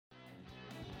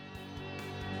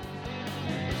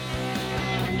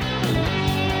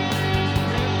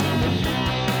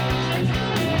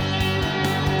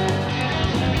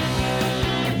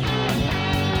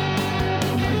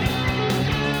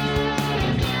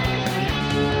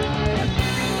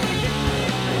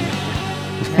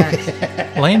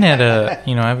next. Lane had I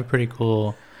have a pretty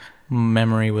cool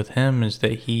memory with him is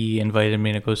that he invited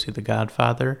me to go see The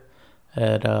Godfather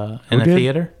in the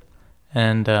theater.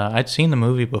 And I'd seen the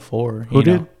movie before. Who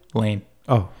did? Lane.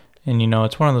 Oh. And,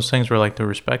 it's one of those things where, like, the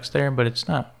respect's there, but it's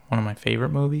not one of my favorite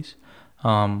movies.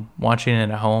 Watching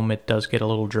it at home, it does get a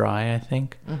little dry, I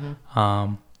think.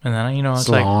 Mm-hmm. And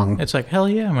then, it's like, hell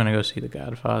yeah, I'm going to go see The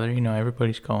Godfather.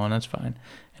 Everybody's going, that's fine.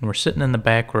 And we're sitting in the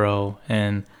back row,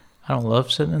 and I don't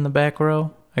love sitting in the back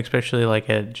row, especially, like,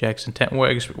 at Jackson 10,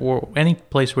 or any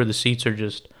place where the seats are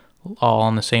just all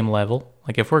on the same level.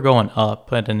 Like, if we're going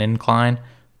up at an incline,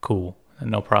 cool,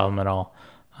 no problem at all.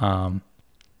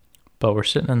 But we're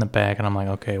sitting in the back, and I'm like,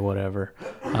 okay, whatever.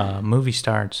 Movie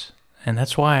starts, and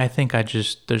that's why I think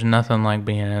there's nothing like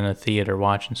being in a theater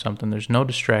watching something. There's no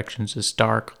distractions. It's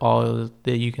dark. All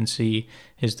that you can see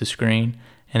is the screen,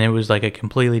 and it was like a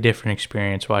completely different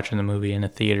experience watching the movie in a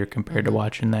theater compared to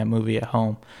watching that movie at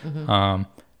home. Mm-hmm.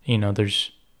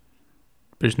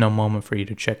 There's no moment for you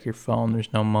to check your phone.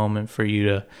 There's no moment for you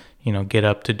to, get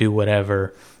up to do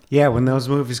whatever. Yeah, when those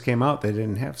movies came out, they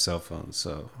didn't have cell phones,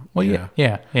 so... Well, yeah. So,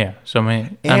 I'm just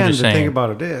saying... And the thing about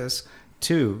it is,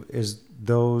 too, is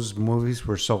those movies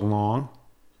were so long,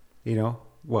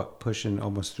 pushing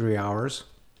almost 3 hours?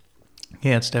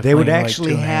 Yeah, it's definitely They would like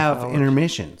actually 2.5 have hours.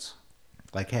 Intermissions,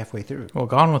 like halfway through. Well,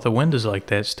 Gone with the Wind is like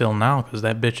that still now, because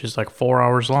that bitch is like 4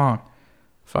 hours long.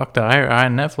 Fuck,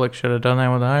 Netflix should have done that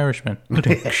with The Irishman.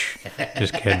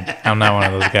 Just kidding. I'm not one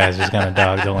of those guys who's going to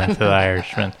dog the length of The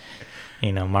Irishman.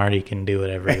 Marty can do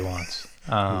whatever he wants.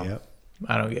 Yep.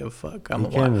 I don't give a fuck.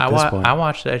 I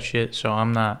watched that shit, so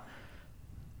I'm not.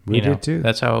 We did too.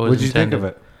 That's how it was. What'd you intended.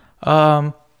 think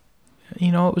of it?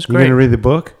 It was You great. gonna read the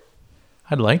book?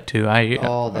 I'd like to.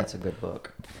 That's a good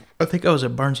book. I think I was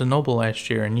at Barnes & Noble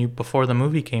last year, and before the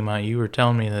movie came out, you were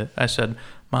telling me that I said,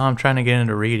 Mom, I'm trying to get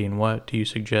into reading. What do you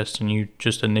suggest? And you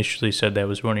just initially said that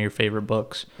was one of your favorite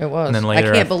books. It was. And then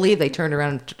later I can't believe they turned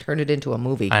around and turned it into a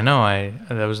movie. I know.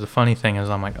 That was the funny thing is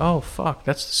I'm like, oh, fuck,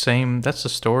 that's the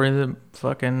story that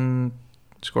fucking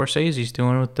Scorsese's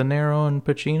doing with De Niro and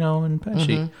Pacino and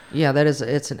Pesci. Mm-hmm. Yeah,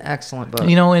 it's an excellent book.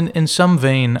 In some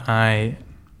vein, I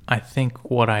think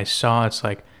what I saw, it's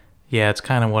like, yeah, it's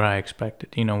kind of what I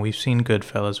expected. We've seen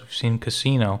Goodfellas, we've seen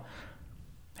Casino.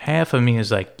 Half of me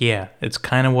is like, yeah, it's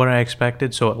kind of what I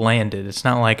expected, so it landed. It's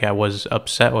not like I was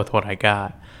upset with what I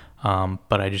got,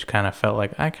 but I just kind of felt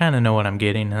like I kind of know what I'm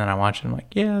getting, and then I watched it, and I'm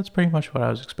like, yeah, that's pretty much what I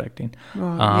was expecting.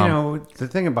 Well, the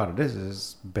thing about it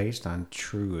is based on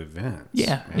true events.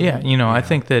 Yeah. I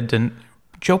think that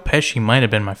Joe Pesci might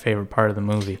have been my favorite part of the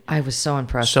movie. I was so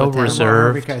impressed So with him.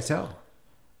 reserved. Harvey Keitel.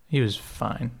 He was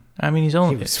fine. I mean, He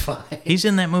was fine. He's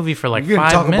in that movie for like You're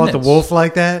 5 gonna talk minutes. about the wolf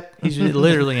like that? He's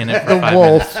literally in it for The 5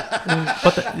 wolf. minutes.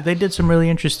 But they did some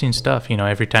really interesting stuff.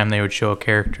 Every time they would show a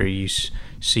character, you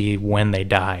see when they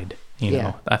died.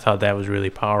 Yeah. I thought that was a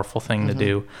really powerful thing to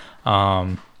do.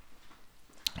 De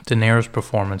Niro's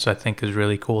performance, I think, is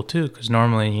really cool too. Because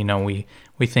normally,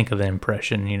 we think of the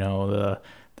impression, just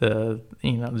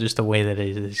the way that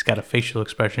he's got a facial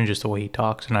expression, just the way he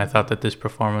talks. And I thought that this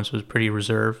performance was pretty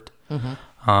reserved.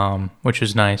 Which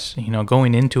is nice.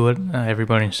 Going into it,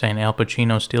 everybody's saying Al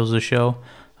Pacino steals the show.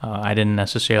 I didn't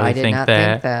necessarily think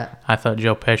that. I thought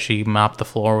Joe Pesci mopped the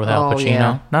floor with Al Pacino.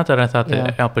 Yeah. Not that I thought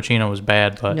that Al Pacino was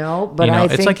bad, but No, but I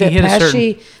it's think like that he hit a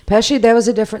certain. Pesci, that was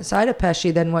a different side of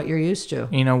Pesci than what you're used to.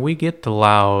 We get the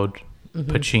loud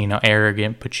Pacino,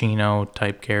 arrogant Pacino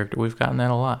type character. We've gotten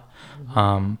that a lot.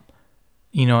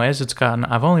 As it's gotten,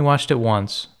 I've only watched it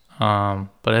once,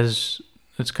 but as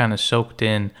it's kind of soaked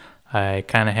in, I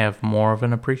kind of have more of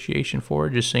an appreciation for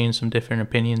it, just seeing some different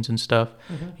opinions and stuff.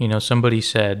 Somebody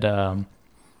said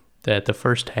that the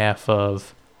first half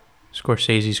of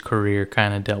Scorsese's career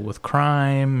kind of dealt with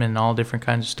crime and all different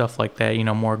kinds of stuff like that,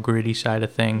 more gritty side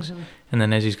of things. And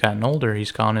then as he's gotten older,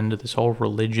 he's gone into this whole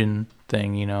religion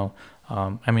thing,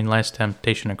 Last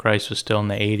Temptation of Christ was still in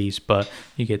the 80s, but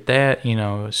you get that,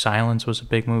 Silence was a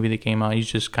big movie that came out. He's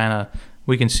just kind of,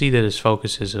 we can see that his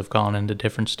focuses have gone into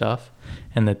different stuff,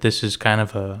 and that this is kind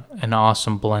of an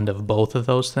awesome blend of both of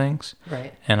those things.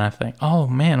 Right. And I think, oh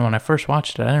man, when I first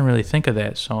watched it, I didn't really think of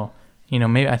that. So,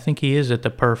 maybe I think he is at the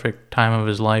perfect time of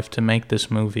his life to make this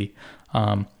movie.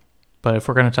 But if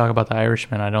we're going to talk about The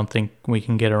Irishman, I don't think we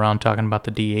can get around talking about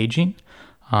the de-aging.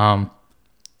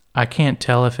 I can't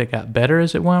tell if it got better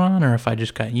as it went on or if I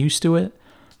just got used to it.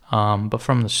 But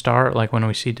from the start, like when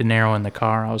we see De Niro in the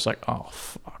car, I was like, oh,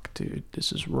 fuck, dude,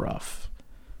 this is rough.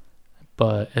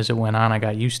 But as it went on, I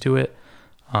got used to it.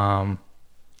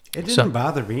 It didn't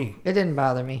bother me. It didn't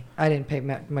bother me. I didn't pay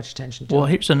much attention to it. Well,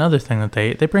 here's another thing that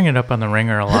they bring it up on the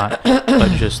Ringer a lot,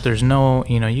 but just there's no,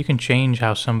 you can change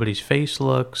how somebody's face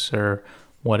looks or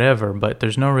whatever, but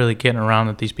there's no really getting around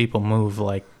that these people move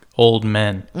like old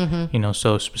men. Mm-hmm.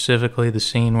 So specifically the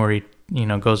scene where he,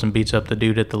 goes and beats up the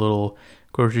dude at the little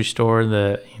grocery store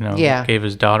that, gave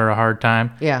his daughter a hard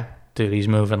time. Yeah. Dude, he's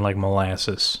moving like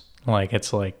molasses. Like,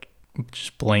 it's like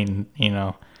just blatant,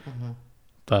 Mm-hmm.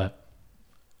 But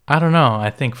I don't know.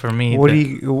 I think for me, what do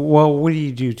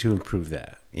you do to improve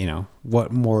that?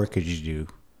 What more could you do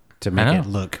to make it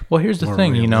look? Well, here's the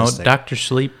thing. Realistic? Dr.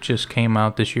 Sleep just came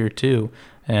out this year too,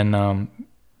 and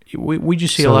we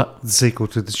just see a lot. The sequel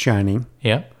to The Shining.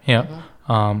 Yeah.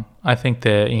 Mm-hmm. I think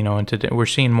that and today we're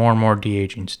seeing more and more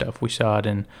de-aging stuff. We saw it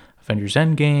in Avengers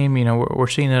Endgame. We're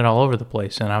seeing it all over the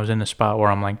place, and I was in a spot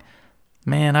where I'm like,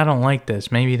 man, I don't like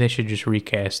this. Maybe they should just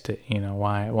recast it.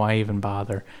 Why even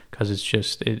bother? Because it's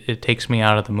just, it takes me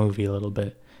out of the movie a little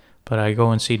bit. But I go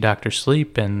and see Dr.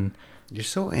 Sleep, and... You're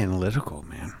so analytical,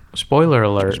 man. Spoiler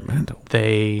alert,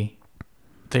 they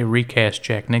recast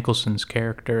Jack Nicholson's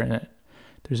character in it.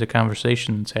 There's a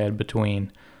conversation that's had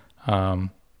between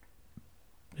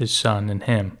his son and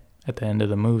him at the end of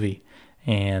the movie.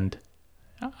 And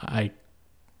I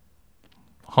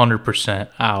 100%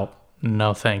 out.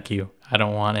 No, thank you. I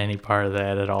don't want any part of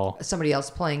that at all. Somebody else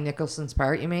playing Nicholson's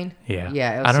part, you mean? Yeah.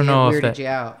 Yeah. I don't know if that... You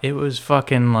out. It was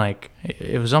fucking like,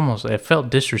 it felt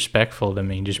disrespectful to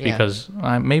me just because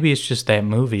maybe it's just that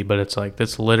movie, but it's like,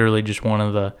 that's literally just one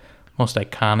of the most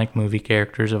iconic movie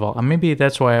characters of all. Maybe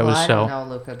that's why I was so... I don't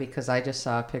know, Luca, because I just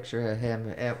saw a picture of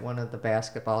him at one of the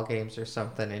basketball games or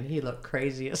something, and he looked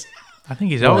crazy as I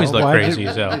think he's always looked crazy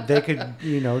as hell. They could,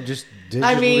 just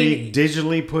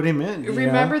digitally put him in.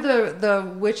 Remember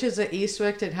the Witches of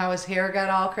Eastwick and how his hair got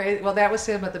all crazy? Well, that was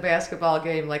him at the basketball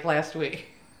game like last week.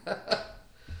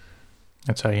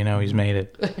 That's how you know he's made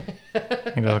it.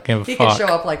 Give a he fuck. can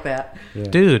show up like that. Yeah.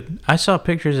 Dude, I saw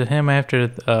pictures of him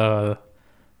after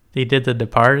he did The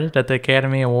Departed at the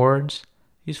Academy Awards.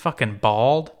 He's fucking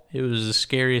bald. It was the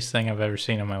scariest thing I've ever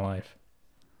seen in my life.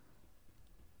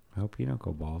 I hope you don't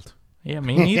go bald. Yeah,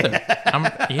 me neither.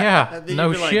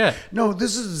 No shit. No,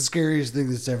 this is the scariest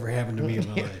thing that's ever happened to me in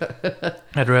my life.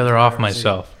 I'd rather off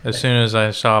myself. As soon as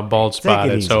I saw a bald spot,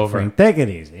 it's easy, over. Frank. Take it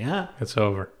easy, huh? It's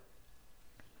over.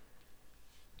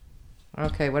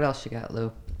 Okay, what else you got,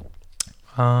 Lou?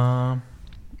 I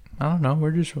don't know.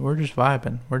 We're just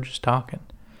vibing. We're just talking.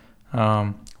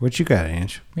 What you got,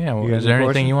 Ange? Yeah. Well, is there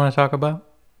anything you want to talk about?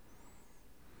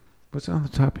 What's on the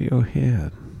top of your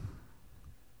head?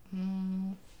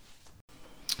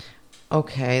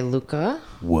 Okay, Luca.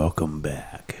 Welcome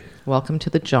back. Welcome to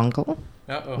the jungle.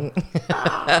 Uh-oh.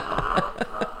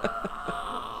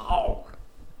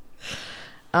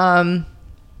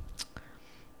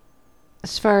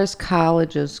 As far as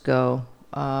colleges go,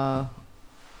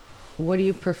 what do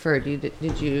you prefer? Do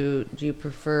you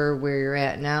prefer where you're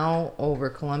at now over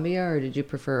Columbia, or did you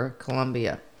prefer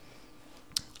Columbia?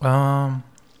 I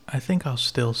think I'll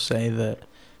still say that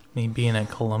me being at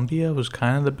Columbia was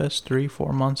kind of the best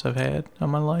 3-4 months I've had of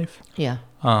my life. Yeah.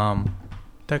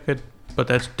 But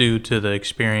that's due to the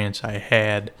experience I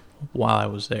had while I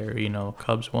was there.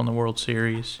 Cubs won the World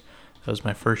Series. That was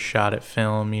my first shot at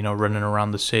film, running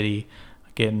around the city,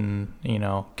 getting,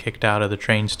 kicked out of the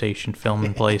train station,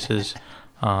 filming places,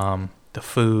 the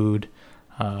food,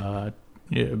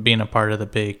 being a part of the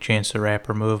big Chance the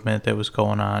Rapper movement that was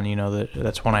going on.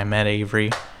 That's when I met Avery.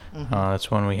 Mm-hmm. That's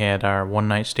when we had our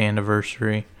one-night stand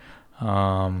anniversary.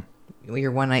 Your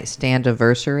one-night stand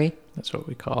anniversary? That's what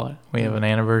we call it. We have an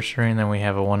anniversary, and then we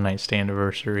have a one-night stand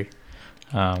anniversary.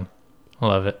 Love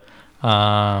it.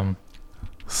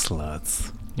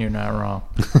 Sluts. You're not wrong.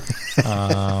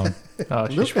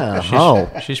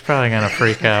 She's probably going to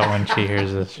freak out when she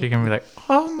hears this. She's going to be like,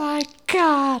 oh, my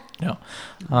God. No.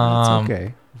 That's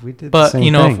okay. We did but, the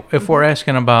same thing. If we're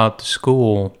asking about the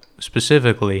school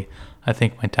specifically, I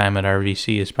think my time at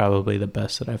RVC is probably the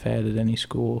best that I've had at any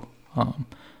school.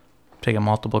 Taking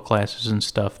multiple classes and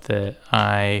stuff that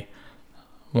I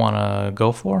want to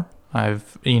go for. My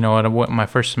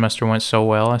first semester went so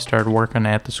well, I started working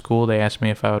at the school. They asked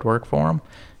me if I would work for them,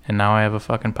 and now I have a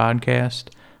fucking podcast.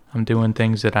 I'm doing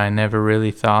things that I never really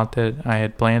thought that I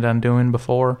had planned on doing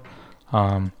before.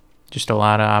 Just a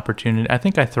lot of opportunity. I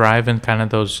think I thrive in kind of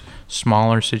those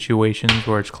smaller situations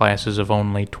where it's classes of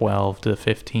only 12 to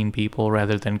 15 people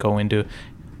rather than go into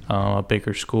a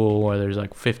bigger school where there's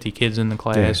like 50 kids in the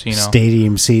class.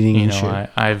 Stadium seating. And shit.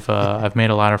 I've made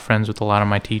a lot of friends with a lot of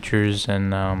my teachers,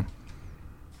 and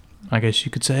I guess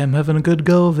you could say I'm having a good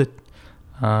go of it.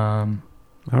 All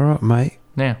right, mate.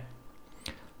 Yeah.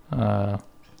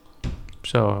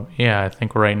 So, yeah, I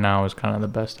think right now is kind of the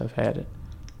best I've had it.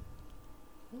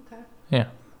 Okay. Yeah.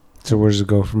 So where does it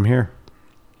go from here?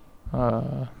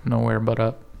 Nowhere but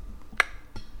up.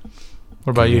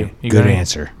 What about you? Good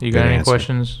answer. You got any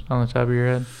questions on the top of your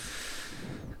head?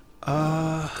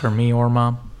 For me or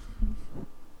Mom?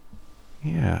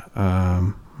 Yeah.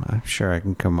 I'm sure I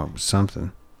can come up with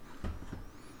something.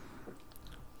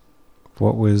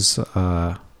 What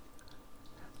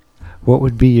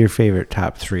would be your favorite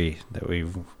top 3 that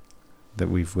we've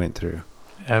went through?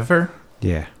 Ever?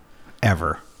 Yeah.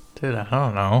 Ever. Dude, I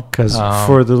don't know. Because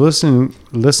for the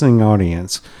listening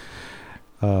audience,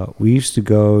 we used to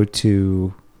go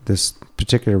to this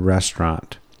particular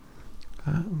restaurant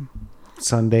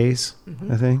Sundays,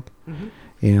 I think.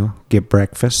 Mm-hmm. Get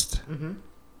breakfast. Mm-hmm.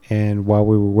 And while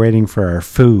we were waiting for our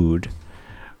food,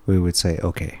 we would say,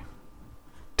 okay,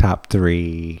 top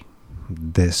 3,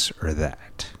 this or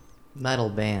that. Metal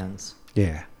bands.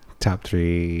 Yeah. Top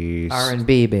 3.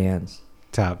 R&B bands.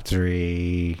 Top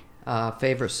 3.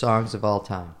 Favorite songs of all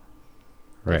time.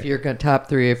 Right. If you're going top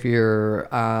 3, if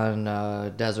you're on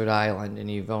a desert island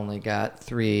and you've only got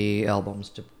 3 albums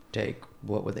to take,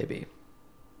 what would they be?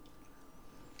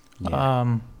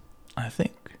 Yeah. I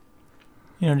think,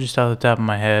 just out of the top of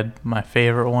my head, my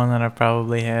favorite one that I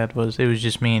probably had was It Was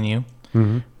Just Me and You.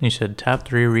 Mm-hmm. You said top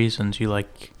 3 reasons you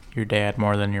like your dad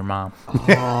more than your mom.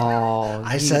 Oh,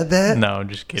 I said that? No,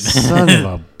 just kidding. Son of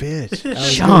a bitch. I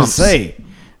was going to say,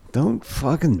 don't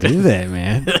fucking do that,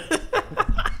 man.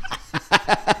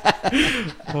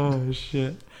 Oh,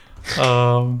 shit.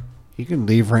 You can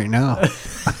leave right now.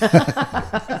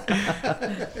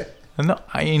 No,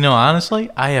 honestly,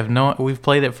 we've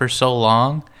played it for so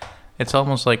long, it's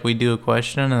almost like we do a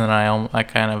question and then I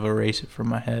kind of erase it from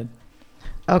my head.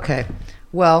 Okay.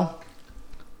 Well,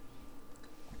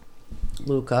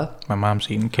 Luca. My mom's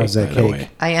eating cake. How's that by cake? the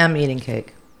way. I am eating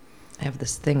cake. I have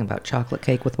this thing about chocolate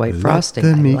cake with white frosting.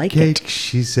 Let them I eat like cake, it.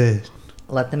 she said.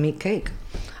 Let them eat cake.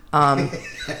 Let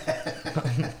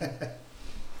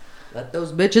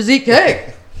those bitches eat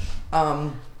cake.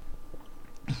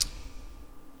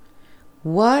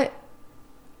 What,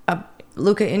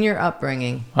 Luca, in your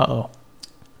upbringing, Uh-oh.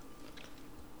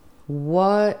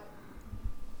 what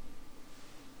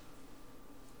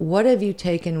have you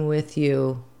taken with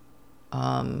you,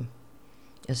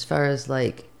 as far as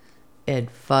like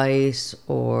advice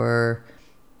or,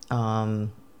 like,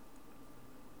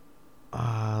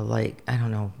 I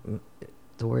don't know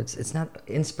the words. It's not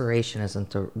inspiration. Isn't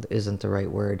the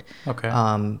right word. Okay.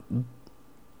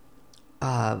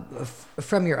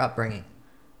 From your upbringing,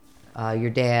 your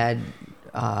dad,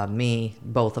 me,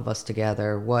 both of us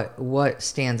together. What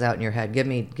stands out in your head? Give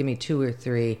me 2 or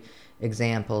 3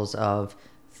 examples of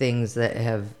things that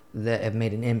have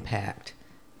made an impact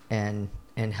and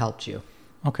helped you.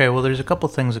 Okay, well, there's a couple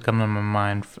things that come to my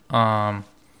mind.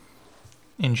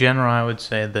 In general, I would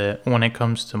say that when it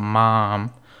comes to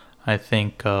Mom, I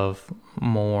think of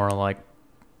more like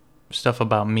stuff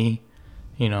about me,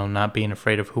 not being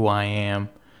afraid of who I am,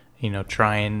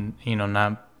 trying,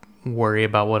 not worry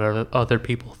about what other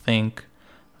people think,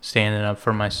 standing up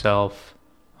for myself,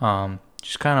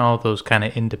 just kind of all those kind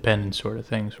of independent sort of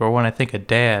things. Or when I think of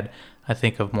Dad, I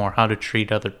think of more how to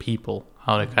treat other people,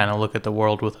 how to kind of look at the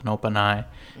world with an open eye.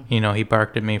 He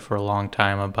barked at me for a long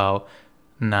time about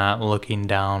not looking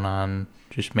down on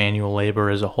just manual labor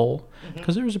as a whole.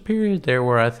 Because there was a period there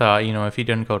where I thought, if you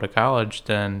didn't go to college,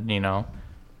 then,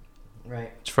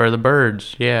 right, it's for the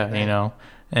birds. Yeah, right.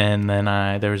 And then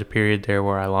there was a period there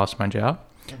where I lost my job.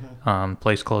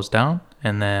 Place closed down.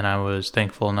 And then I was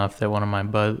thankful enough that one of my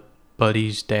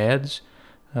buddy's dads,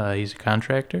 he's a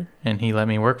contractor, and he let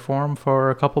me work for him for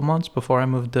a couple months before I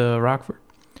moved to Rockford.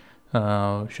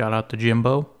 Shout out to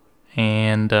Jimbo.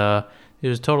 And it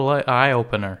was a total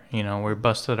eye-opener. We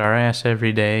busted our ass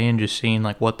every day and just seeing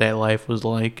like what that life was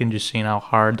like and just seeing how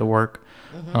hard the work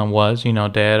was.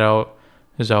 Dad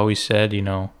has always said,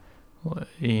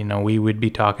 we would be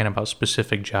talking about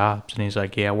specific jobs, and he's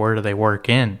like, yeah, where do they work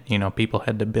in? People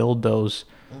had to build those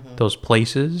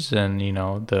places and,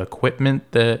 the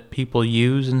equipment that people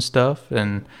use and stuff.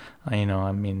 And,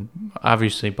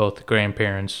 obviously both the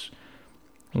grandparents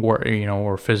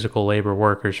were physical labor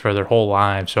workers for their whole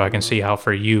lives. So I can see how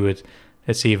for you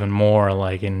it's even more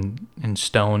like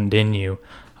instoned in you.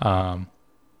 But,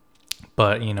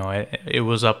 it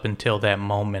was up until that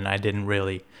moment I didn't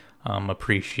really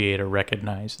appreciate or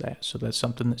recognize that. So that's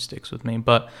something that sticks with me.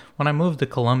 But when I moved to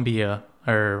Columbia,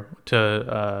 or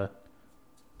to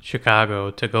Chicago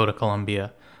to go to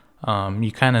Columbia,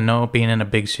 you kind of know, being in a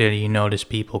big city, you notice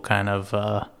people kind of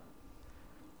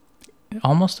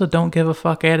almost a don't give a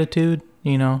fuck attitude.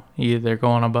 They're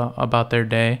going about their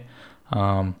day.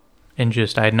 And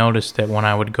just I noticed that when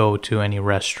I would go to any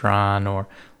restaurant or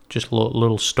just a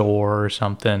little store or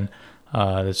something,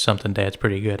 that's something Dad's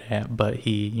pretty good at. But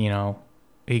he,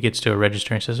 he gets to a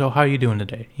register and says, "Oh, how are you doing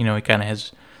today?" He kind of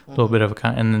has a little bit of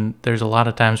and then there's a lot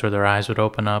of times where their eyes would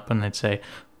open up and they'd say,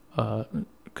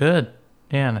 "Good."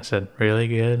 Yeah, and I said, "Really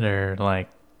good?" Or like,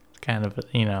 kind of,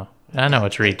 I know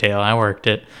it's retail. I worked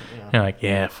it. Yeah. You're like,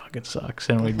 "Yeah, it fucking sucks,"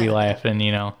 and we'd be laughing,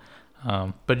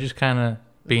 but just kind of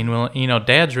being willing.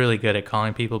 Dad's really good at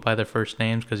calling people by their first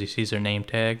names because he sees their name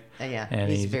tag. Yeah, and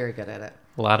he's very good at it.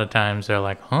 A lot of times they're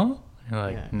like, "Huh?" You're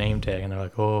like, name tag, and they're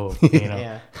like, "Oh,"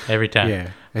 every time. Yeah,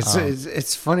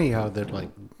 it's funny how they're like,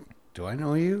 "Do I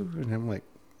know you?" And I'm like,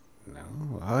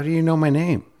 "No. How do you know my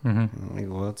name?" Mm-hmm. I'm like,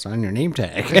 "Well, it's on your name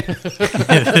tag."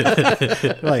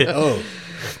 Like, oh.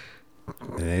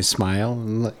 And they smile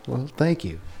and like, "Well, thank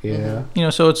you." Yeah.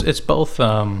 So it's both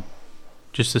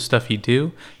just the stuff you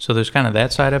do. So there's kind of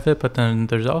that side of it, but then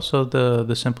there's also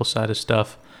the simple side of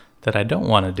stuff that I don't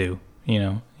want to do.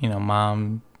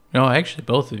 Mom. Actually,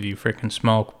 both of you freaking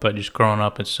smoke, but just growing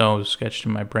up, it's so sketched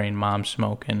in my brain. Mom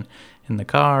smoking in the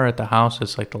car, at the house.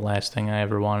 It's like the last thing I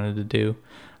ever wanted to do.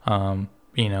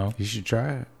 You should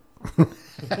try it.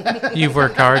 You've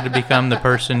worked hard to become the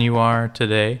person you are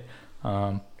today.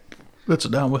 That's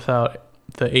not without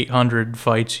the 800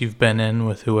 fights you've been in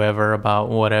with whoever about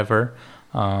whatever.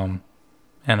 And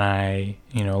I,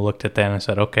 looked at that and I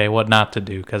said, okay, what not to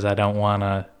do? Because I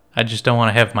just don't want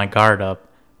to have my guard up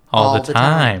all the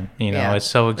time. It's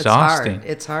so exhausting.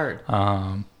 It's hard.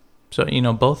 So,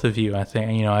 both of you, I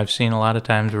think, I've seen a lot of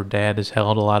times where Dad has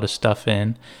held a lot of stuff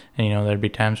in. And, there'd be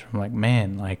times where I'm like,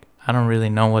 man, like, I don't really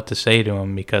know what to say to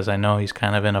him because I know he's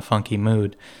kind of in a funky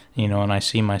mood, and I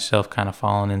see myself kind of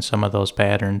falling in some of those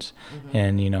patterns. Mm-hmm.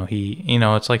 And,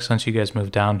 it's like since you guys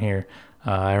moved down here,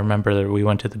 I remember that we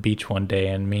went to the beach one day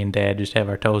and me and Dad just have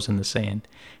our toes in the sand.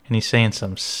 And he's saying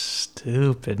some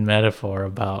stupid metaphor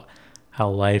about how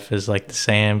life is like the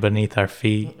sand beneath our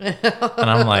feet. And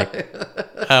I'm like,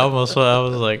 I was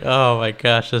like, oh my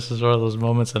gosh, this is one of those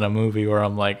moments in a movie where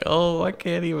I'm like, oh, I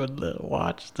can't even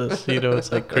watch this.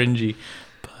 It's like cringy.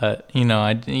 But,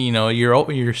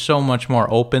 you're so much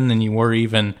more open than you were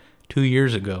even 2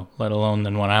 years ago, let alone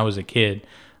than when I was a kid.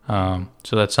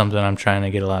 So that's something I'm trying to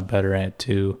get a lot better at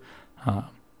too.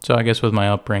 So I guess with my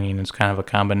upbringing, it's kind of a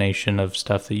combination of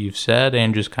stuff that you've said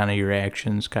and just kind of your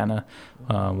actions, kind of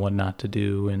what not to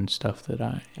do and stuff that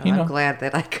I'm glad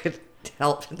that I could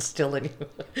help instill in you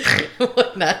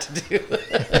what not to do.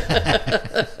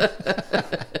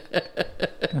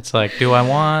 It's like, do I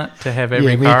want to have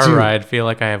every car ride feel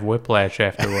like I have whiplash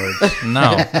afterwards?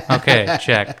 No. Okay,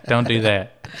 check. Don't do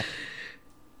that.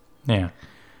 Yeah.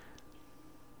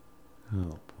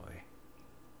 Oh, boy.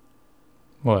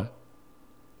 What?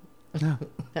 No.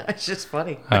 It's just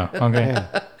funny. Oh, okay.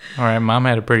 Yeah. All right, Mom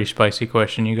had a pretty spicy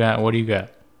question. What do you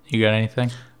got? You got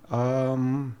anything?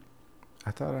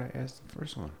 I thought I asked the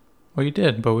first one. Well, you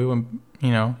did, but we went,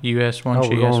 you asked one, she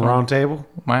we're asked going one. Round table?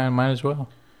 Might as well.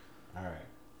 All right.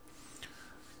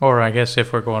 Or I guess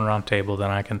if we're going round table, then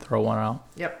I can throw one out.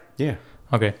 Yep. Yeah.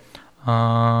 Okay.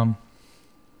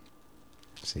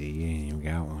 See, you ain't even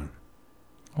got one.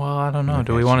 Well, I don't know.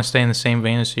 Do we want to stay in the same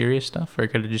vein as serious stuff, or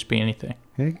could it just be anything?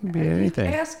 It can be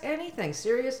anything. Ask anything.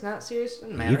 Serious, not serious,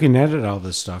 doesn't matter. You can edit all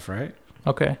this stuff, right?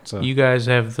 Okay. So you guys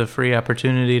have the free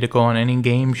opportunity to go on any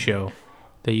game show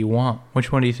that you want.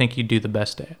 Which one do you think you'd do the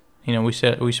best at? We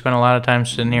spent a lot of time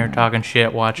sitting here talking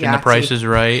shit, watching Yahtzee. The Price is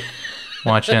Right,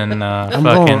 watching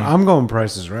I'm going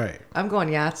Price is Right. I'm going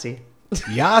Yahtzee.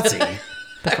 Yahtzee?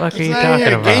 The fuck are you talking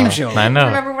about? Game show. I know.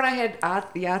 Remember when I had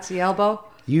Yahtzee elbow?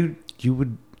 You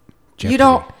would. Jeopardy. You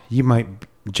don't. You might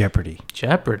Jeopardy.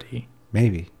 Jeopardy?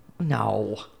 Maybe.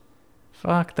 No.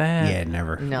 Fuck that. Yeah,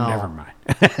 never. No. Never mind.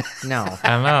 No.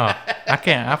 I know. I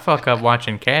can't. I fuck up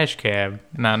watching Cash Cab,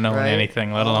 not knowing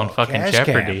anything, let alone fucking Cash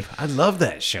Jeopardy. Cab. I love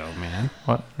that show, man.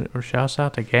 What? Shouts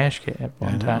out to Cash Cab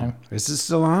one time. Is this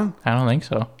still on? I don't think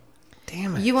so.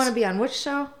 Damn it. You want to be on which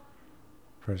show?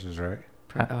 Price is Right.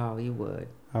 Oh, you would.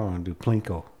 I want to do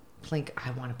Plinko.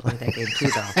 I want to play that game too,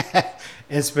 though.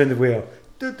 And spin the wheel.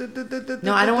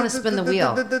 No, I don't want to spin the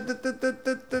wheel.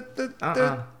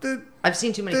 I've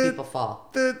seen too many people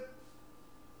fall.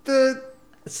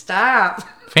 Stop.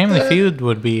 Family Feud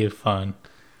would be fun.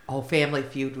 Oh, Family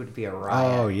Feud would be a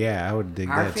riot. Oh, yeah, I would dig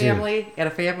Our that family at a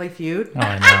Family Feud. Oh,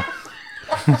 I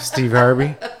know. Steve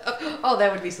Harvey. Oh,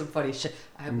 that would be some funny shit.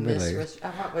 I miss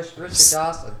Richard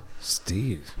Dawson.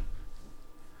 Steve.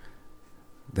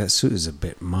 That suit is a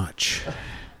bit much.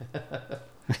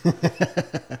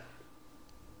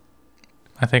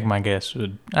 I think my guess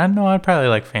would... I'd probably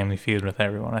like Family Feud with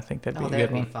everyone. I think that'd be a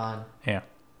good one. That'd be fun. Yeah.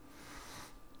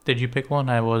 Did you pick one?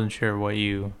 I wasn't sure what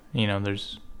you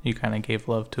kind of gave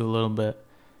love to a little bit.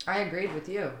 I agreed with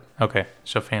you. Okay,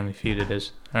 so Family Feud it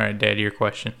is. All right, Dad, your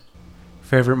question.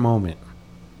 Favorite moment?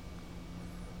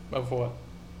 Of what?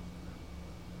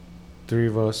 3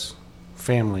 of us,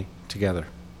 family, together.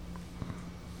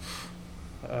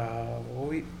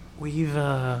 We've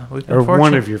been or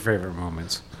one of your favorite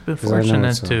moments. Been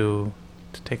fortunate to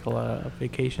take a lot of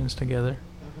vacations together.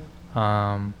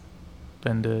 Mm-hmm.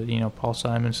 Been to Paul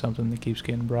Simon, something that keeps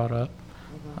getting brought up.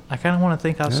 Mm-hmm. I kind of want to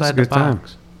think outside the box.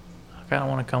 Times. I kind of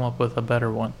want to come up with a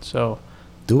better one. So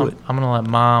do it. I'm gonna let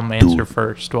Mom answer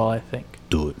first while I think.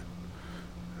 Do it.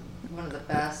 One of the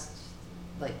best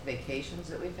vacations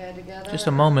that we've had together. Just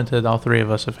a moment that all 3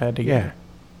 of us have had together. Yeah.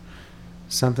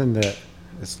 Something that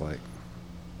is like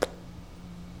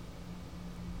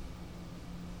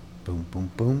boom,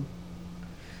 boom, boom.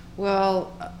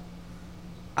 Well,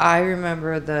 I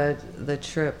remember the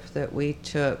trip that we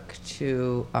took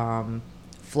to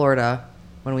Florida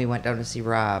when we went down to see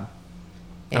Rob,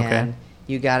 and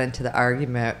you got into the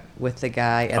argument with the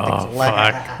guy at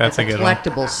the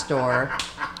collectibles store,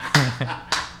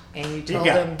 and you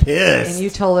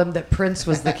told him that Prince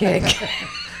was the king.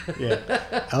 Yeah,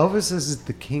 Elvis is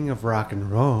the king of rock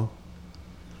and roll.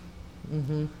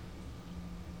 Mm-hmm.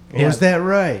 Yeah. Was that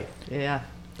right? Yeah.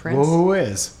 Prince. Well, who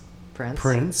is?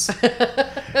 Prince.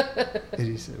 And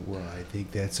he said, well, I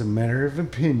think that's a matter of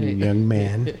opinion, young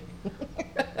man.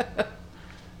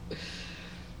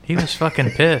 He was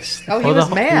fucking pissed. Oh, he was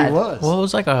mad. He was. Well, it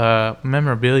was like a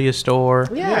memorabilia store.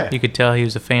 Yeah. You could tell he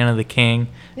was a fan of the king.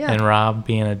 Yeah. And Rob,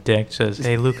 being a dick, says,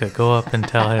 hey, Luca, go up and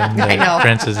tell him that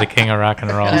Prince is the king of rock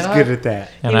and roll. He's good at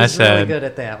that. And I said, really good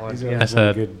at that one. I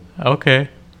said, good. Okay.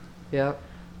 Yep.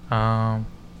 Man,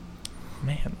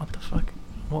 what the fuck?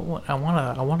 What? I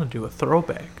wanna do a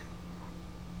throwback.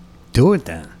 Do it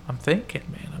then. I'm thinking,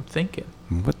 man.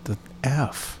 What the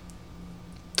F?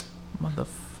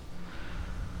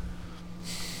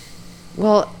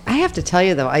 Well, I have to tell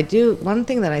you though, one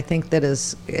thing that I think that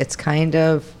is it's kind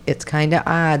of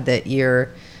odd that you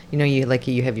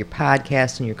have your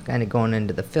podcast and you're kind of going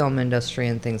into the film industry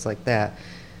and things like that.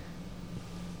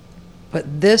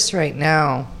 But this right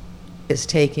now is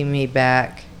taking me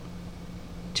back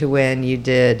to when you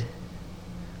did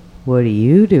What Are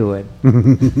You Doing?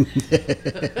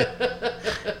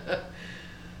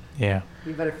 Yeah.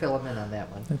 You better fill him in on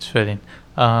that one. That's fitting.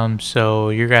 So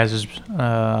your guys'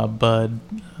 bud,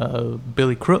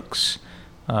 Billy Crooks,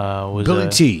 was Billy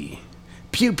T.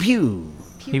 Pew pew.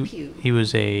 Pew pew. He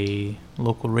was a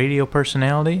local radio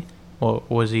personality. Well,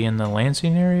 was he in the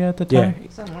Lansing area at the time? Yeah. He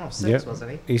was on 106,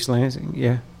 wasn't he? East Lansing,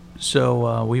 yeah.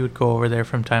 So we would go over there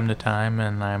from time to time,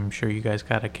 and I'm sure you guys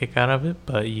got a kick out of it.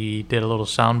 But you did a little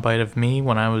soundbite of me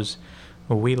when I was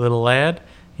a wee little lad,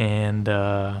 and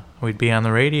we'd be on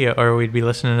the radio, or we'd be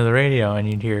listening to the radio, and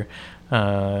you'd hear,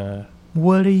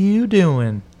 "What are you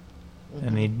doing?" Mm-hmm.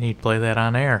 And he'd play that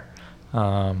on air.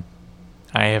 I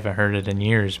haven't heard it in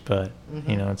years, but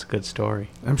it's a good story.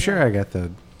 I'm sure I got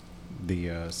the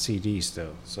CD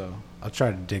still, so I'll try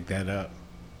to dig that up.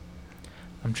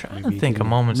 I'm trying to think of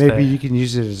moments. Maybe you can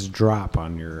use it as a drop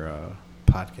on your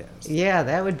podcast. Yeah,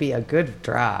 that would be a good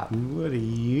drop. What are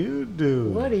you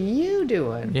doing? What are you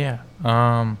doing? Yeah.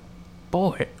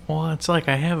 Boy, well, it's like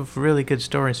I have really good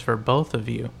stories for both of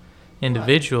you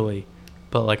individually,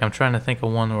 but I'm trying to think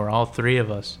of one where all 3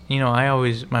 of us.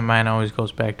 My mind always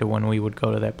goes back to when we would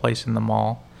go to that place in the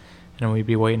mall, and we'd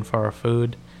be waiting for our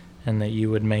food, and that you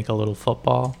would make a little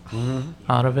football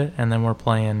out of it, and then we're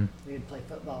playing. We would play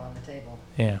football on the table.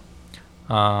 Yeah.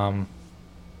 Touchdown.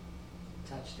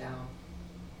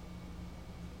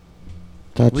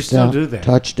 We still do that.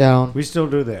 Touchdown. We still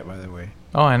do that, by the way.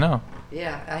 Oh, I know.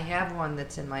 Yeah, I have one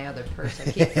that's in my other purse.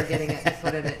 I keep forgetting it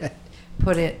to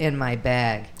put it in my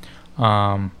bag.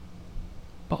 Boy,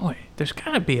 there's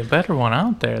got to be a better one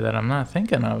out there that I'm not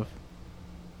thinking of.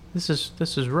 This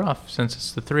is rough since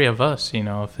it's the 3 of us.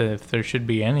 If there should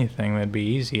be anything that'd be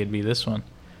easy, it'd be this one.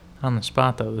 On the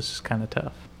spot though, this is kind of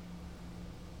tough.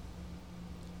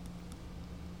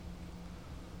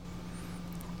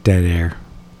 Dead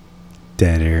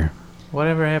air.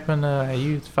 Whatever happened to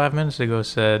you 5 minutes ago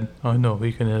said, oh no,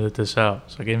 we can edit this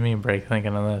out. So give me a break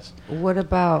thinking of this. What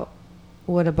about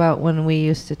when we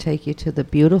used to take you to the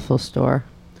Beautiful store?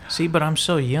 See, but I'm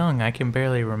so young, I can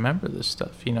barely remember this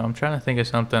stuff. I'm trying to think of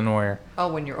something where...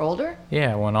 Oh, when you're older?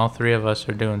 Yeah, when all 3 of us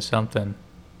are doing something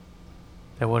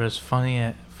that was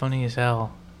funny as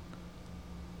hell.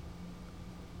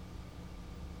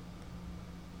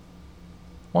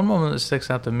 One moment that sticks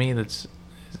out to me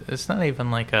it's not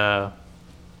even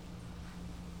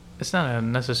it's not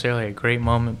necessarily a great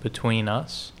moment between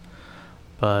us,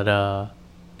 but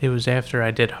it was after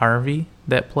I did Harvey,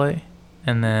 that play,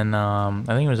 and then I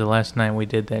think it was the last night we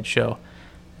did that show,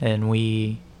 and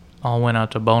we all went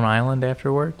out to Bone Island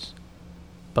afterwards,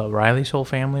 but Riley's whole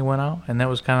family went out, and that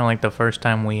was kind of like the first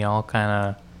time we all kind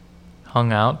of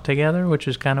hung out together, which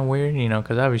was kind of weird, you know,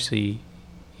 because obviously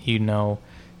you know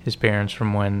his parents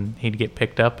from when he'd get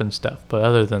picked up and stuff, but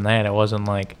other than that, it wasn't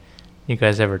like you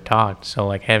guys ever talked. So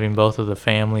like having both of the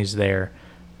families there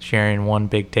sharing one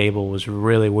big table was a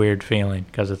really weird feeling,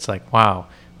 because it's like, wow,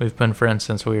 we've been friends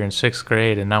since we were in 6th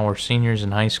grade, and now we're seniors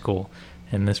in high school,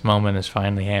 and this moment is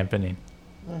finally happening.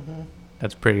 Mm-hmm.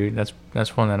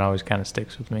 That's one that always kind of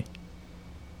sticks with me.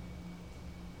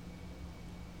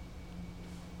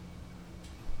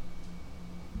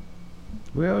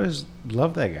 We always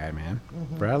loved that guy, man.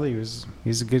 Mm-hmm. Bradley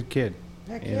he's a good kid.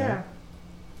 Heck yeah.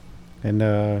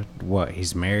 And what?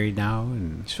 He's married now,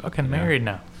 and he's fucking married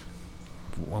now.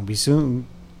 Won't be soon.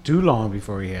 Too long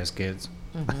before he has kids.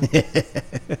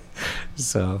 Mm-hmm.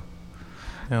 So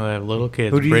he'll have little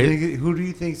kids. Who do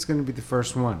you think is going to be the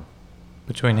first one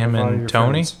between him and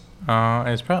Tony?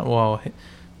 It's probably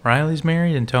Riley's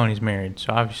married and Tony's married,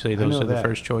 so obviously those are the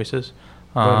first choices.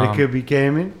 But it could be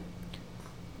Cayman.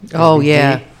 Oh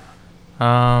yeah.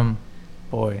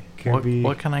 Boy,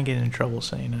 what can I get in trouble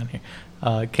saying on here?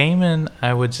 Cayman,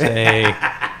 I would say,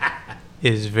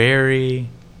 is very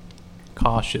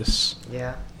cautious.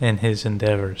 Yeah. In his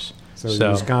endeavors. So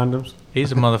use condoms.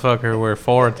 He's a motherfucker who wear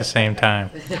 4 at the same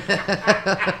time.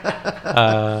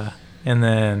 And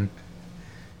then,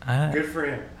 good for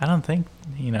him. I don't think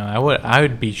I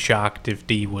would be shocked if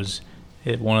D was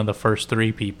one of the first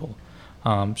 3 people.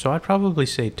 So I'd probably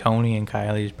say Tony and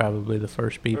Kylie is probably the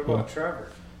first people. What about Trevor?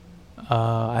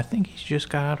 I think he's just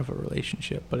got out of a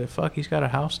relationship, but he's got a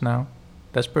house now.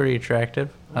 That's pretty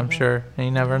attractive, I'm sure. And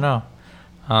you never know.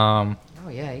 Oh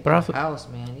yeah, he got a house,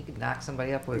 man. He could knock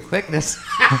somebody up with quickness.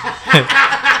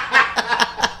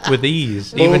 With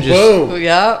ease. Boom, even just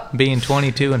yep. Being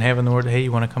 22 and having the word, hey,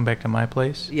 you want to come back to my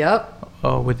place? Yep.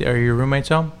 Oh, are your roommates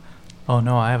home? Oh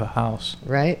no, I have a house.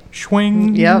 Right.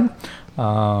 Swing. Yep.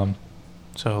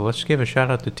 So let's give a shout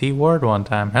out to T Ward one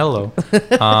time. Hello.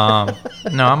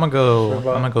 No, I'm gonna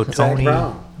go Tony.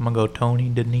 I'm gonna go Tony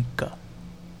Danica.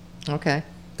 Okay.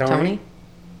 Tony?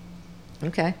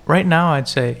 Okay. Right now, I'd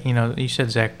say, you said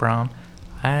Zach Brown.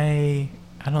 I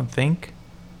don't think.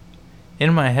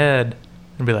 In my head,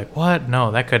 I'd be like, what? No,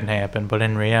 that couldn't happen. But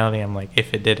in reality, I'm like,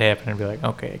 if it did happen, I'd be like,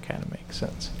 okay, it kind of makes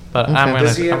sense. But okay.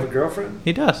 Does he have a girlfriend?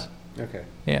 He does. Okay.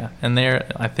 Yeah, and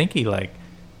I think he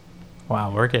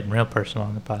wow, we're getting real personal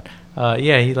on the pod.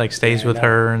 Yeah, he stays with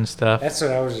her and stuff. That's what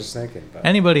I was just thinking about.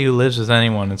 Anybody who lives with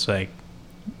anyone, it's like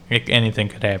anything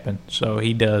could happen. So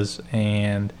he does,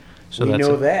 and so we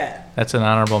know that. That's an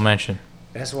honorable mention.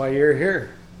 That's why you're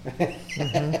here.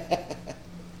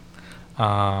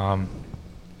 Mm-hmm.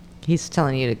 He's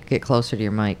telling you to get closer to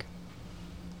your mic.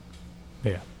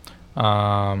 Yeah.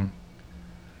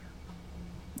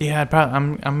 Yeah,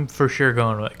 I'm for sure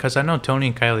going with it, because I know Tony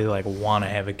and Kylie want to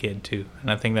have a kid too,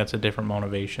 and I think that's a different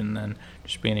motivation than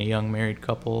just being a young married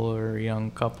couple or a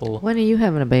young couple. When are you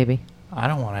having a baby? I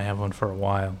don't want to have one for a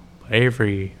while, but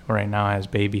Avery right now has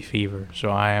baby fever,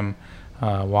 so I am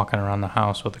walking around the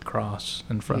house with a cross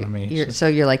in front of me. So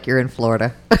you're in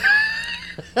Florida.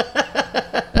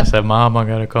 I said, Mom, I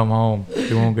gotta come home.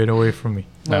 You won't get away from me.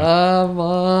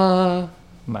 No.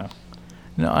 Mama.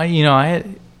 No, I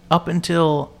had. Up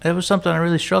until, it was something I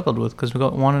really struggled with, because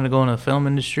wanting to go into the film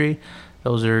industry,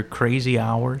 those are crazy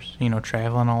hours,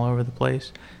 traveling all over the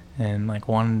place, and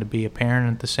wanting to be a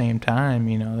parent at the same time.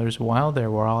 There's a while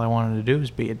there where all I wanted to do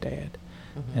was be a dad,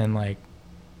 and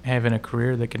having a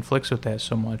career that conflicts with that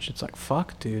so much, it's like,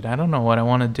 fuck, dude, I don't know what I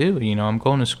want to do. I'm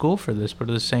going to school for this, but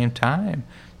at the same time,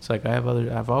 it's like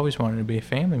I've always wanted to be a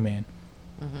family man,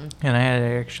 and I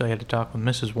actually had to talk with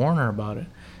Mrs. Warner about it,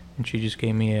 and she just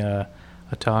gave me a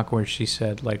talk where she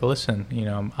said, listen,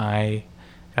 I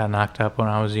got knocked up when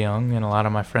I was young, and a lot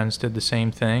of my friends did the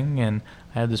same thing, and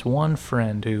I had this one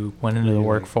friend who went into the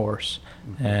workforce,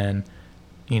 and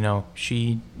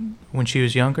she, when she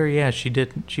was younger,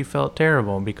 she felt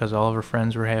terrible because all of her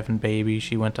friends were having babies.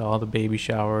 She went to all the baby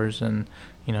showers, and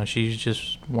she's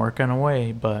just working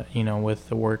away, but with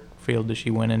the work field that she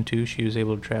went into, she was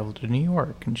able to travel to New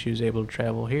York, and she was able to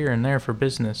travel here and there for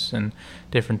business and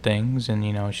different things,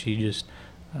 and she just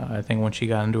I think when she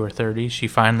got into her 30s, she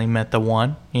finally met the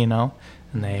one, and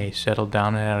they settled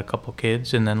down and had a couple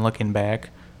kids, and then looking back,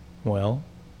 well,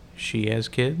 she has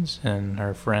kids and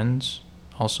her friends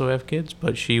also have kids,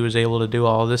 but she was able to do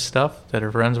all this stuff that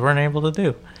her friends weren't able to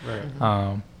do.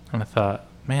 Right. And I thought,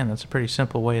 man, that's a pretty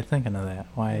simple way of thinking of that.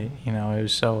 Why, it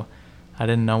was so I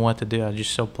didn't know what to do. I was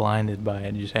just so blinded by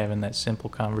it. Just having that simple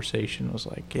conversation was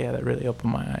like, yeah, that really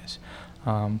opened my eyes.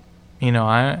 You know,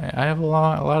 I have a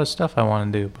lot of stuff I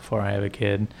want to do before I have a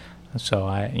kid. So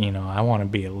I want to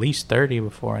be at least 30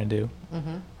 before I do.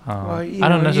 Well, I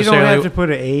don't necessarily. You don't have to put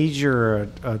an age or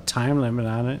a time limit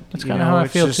on it. That's kind of how I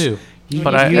feel too.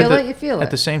 But you feel it.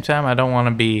 At the same time, I don't want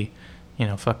to be,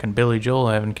 fucking Billy Joel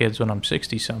having kids when I'm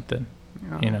 60-something.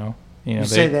 You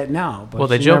say that now, but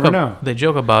they joke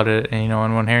about it,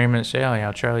 and when Harry Met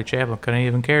Sally, Charlie Chaplin couldn't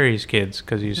even carry his kids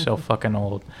because he's so fucking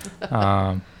old.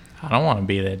 I don't want to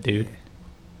be that dude.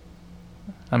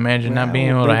 Imagine not being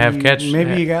able to have catch.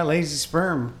 Maybe you got lazy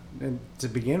sperm to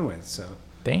begin with, so.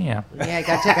 Damn. Yeah, you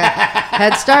got to take a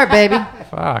head start, baby.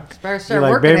 Fuck. Start You're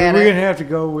like, working baby, at we're it. going to have to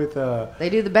go with they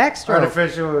do the backstroke.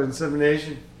 artificial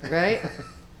insemination. Right?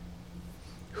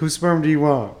 Whose sperm do you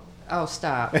want? Oh,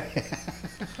 stop.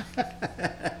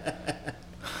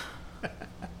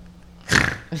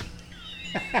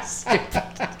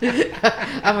 Stupid.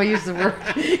 I'm going to use the word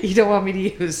you don't want me to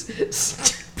use.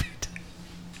 Stupid.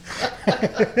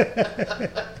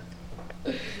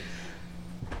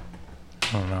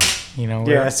 I don't know.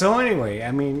 Yeah, so anyway,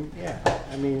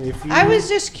 if you... I was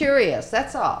just curious,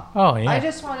 that's all. Oh, yeah. I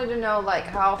just wanted to know,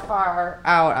 how far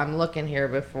out I'm looking here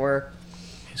before...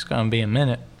 It's going to be a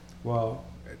minute. Well...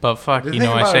 But fuck, I say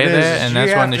that, and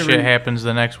that's when the shit happens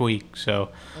the next week. So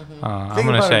I'm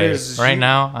going to say, right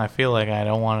now, I feel like I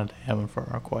don't want it to happen for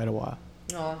quite a while.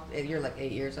 No, you're like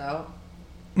 8 years out?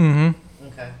 Mm-hmm.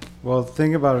 Okay. Well, the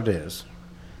thing about it is,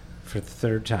 for the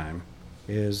third time,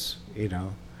 is,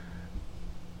 in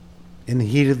the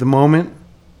heat of the moment,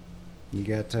 you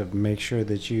got to make sure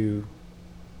that you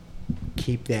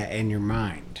keep that in your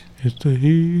mind. It's the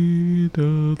heat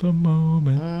of the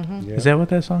moment. Mm-hmm. Yep. Is that what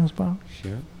that song's about?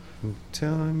 Sure.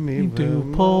 Telling me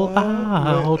to pull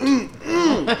out.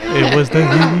 It was the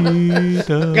heat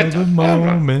of the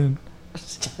moment.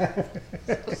 So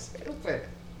stupid.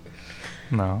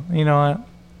 No, you know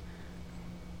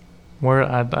what?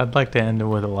 I'd like to end it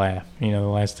with a laugh. The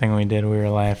last thing we did, we were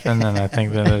laughing, and I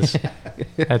think that is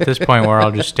at this point we're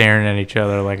all just staring at each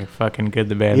other like a fucking good,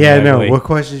 the bad. Yeah, and no. ugly. What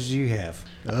questions do you have?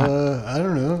 I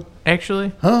don't know.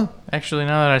 Actually, now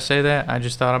that I say that, I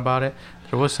just thought about it.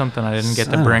 There was something I didn't get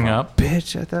to bring up.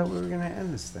 Bitch, I thought we were gonna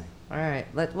end this thing. All right,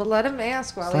 let him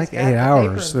ask while It's he's like got 8 the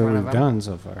hours paper that in we've front of him. done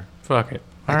so far. Fuck it.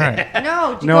 All right.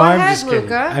 No, No, go I'm ahead, just kidding.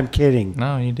 Luca. I'm kidding.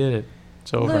 No, you did it.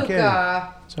 It's over.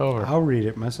 Luca. It's over. I'll read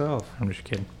it myself. I'm just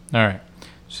kidding. All right.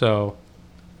 So,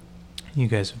 you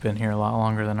guys have been here a lot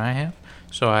longer than I have.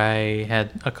 So, I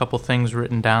had a couple things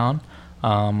written down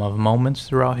of moments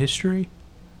throughout history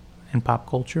and pop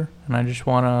culture. And I just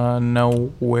want to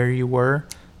know where you were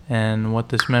and what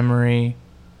this memory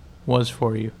was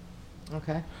for you.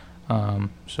 Okay.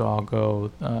 So, I'll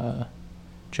go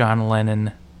John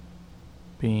Lennon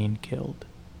being killed.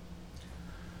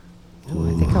 Ooh,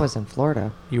 I think I was in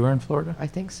Florida. You were in Florida? I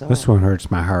think so. This one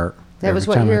hurts my heart. That was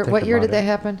what year? What year did that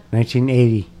happen?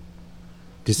 1980,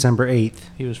 December 8th.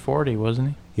 He was 40, wasn't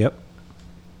he? Yep.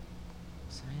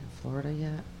 Was I in Florida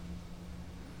yet?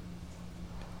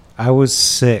 I was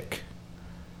sick.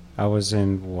 I was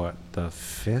in the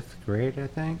 5th grade, I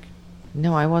think.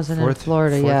 No, I wasn't in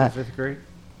Florida yet. 4th or 5th grade.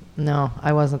 No,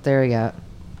 I wasn't there yet.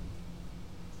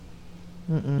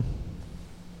 Mm-mm.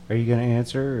 Are you gonna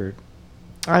answer? Or?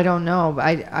 I don't know.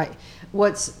 But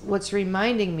what's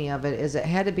reminding me of it is it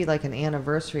had to be like an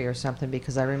anniversary or something,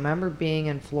 because I remember being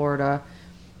in Florida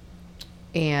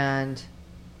and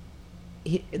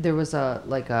there was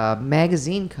a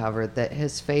magazine cover that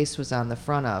his face was on the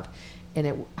front of,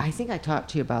 and I think I talked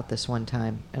to you about this one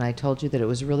time, and I told you that it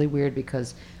was really weird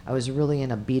because I was really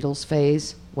in a Beatles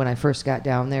phase when I first got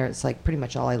down there. It's like pretty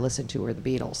much all I listened to were the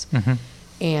Beatles. Mm-hmm.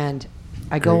 And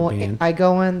I go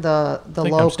in the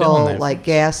local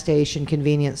gas station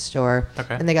convenience store,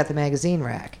 okay, and they got the magazine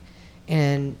rack,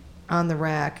 and on the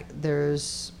rack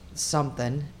there's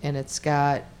something, and it's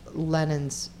got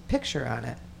Lennon's picture on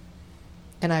it,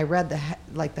 and I read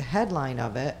the headline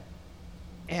of it,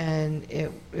 and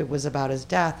it was about his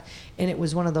death, and it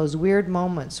was one of those weird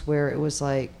moments where it was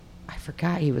like I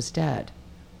forgot he was dead,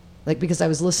 because I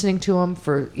was listening to him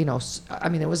for it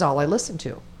was all I listened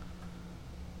to.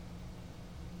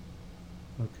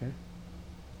 Okay.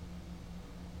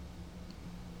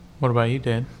 What about you,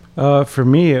 Dad? For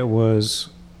me, I was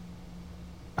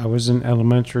in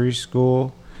elementary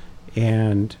school,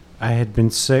 and I had been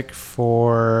sick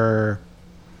for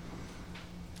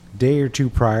a day or two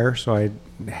prior, so I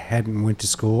hadn't went to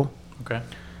school. Okay.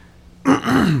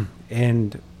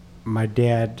 And my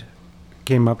dad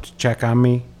came up to check on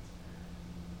me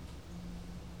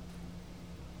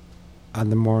on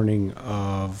the morning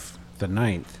of the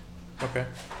 9th. Okay.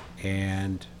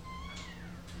 And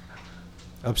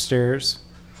upstairs,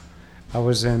 I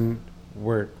was in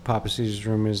where Papa Caesar's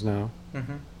room is now.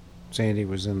 Mm-hmm. Sandy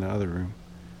was in the other room.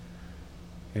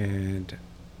 And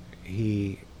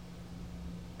he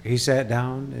sat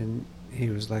down and he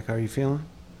was like, "How are you feeling?"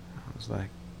 I was like,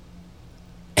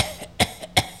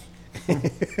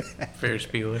 Ferris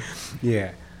Bueller.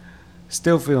 yeah.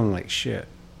 Still feeling like shit.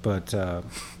 But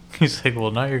he's like,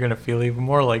 "Well, now you're gonna feel even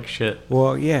more like shit."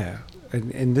 Well, yeah.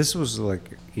 And this was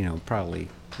like, probably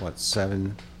what,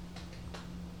 7:30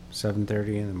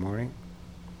 in the morning?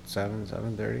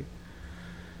 7:30.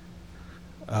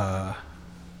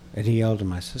 And he yelled to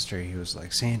my sister. He was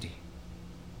like, "Sandy,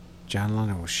 John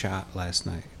Lennon was shot last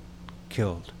night,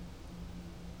 killed."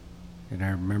 And I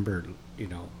remember,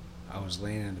 I was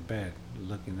laying in the bed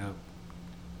looking up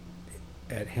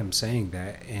at him saying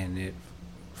that, and it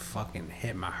fucking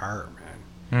hit my heart,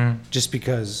 man. Just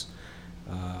because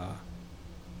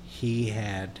he'd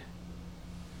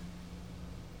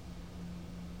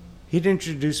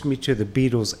introduced me to the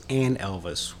Beatles and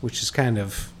Elvis, which is kind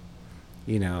of,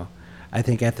 I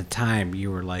think at the time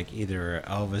you were like either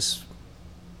Elvis.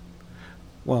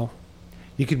 Well,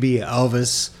 you could be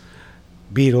Elvis,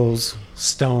 Beatles,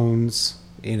 Stones,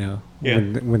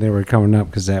 when they were coming up,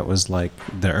 because that was like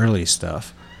the early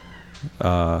stuff.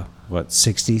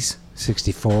 60s,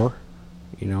 64,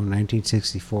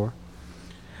 1964.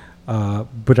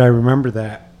 But I remember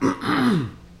that I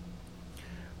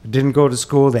didn't go to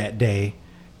school that day,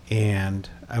 and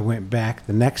I went back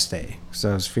the next day because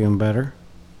I was feeling better.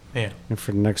 Yeah. And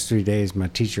for the next 3 days, my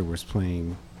teacher was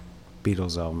playing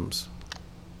Beatles albums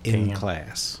in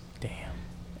class. Damn.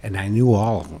 And I knew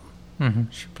all of them. Mm-hmm.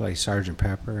 She played Sgt.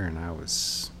 Pepper, and I would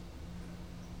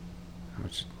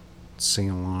sing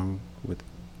along with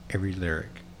every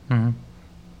lyric. Mm-hmm.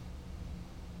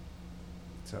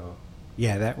 So,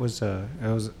 yeah, that was a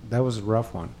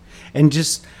rough one, and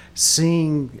just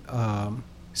seeing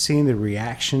the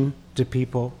reaction to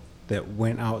people that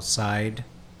went outside.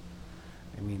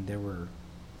 I mean, there were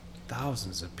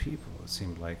thousands of people, it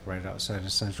seemed like, right outside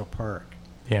of Central Park.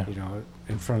 Yeah.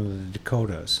 In front of the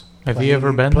Dakotas. Have you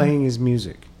ever been playing his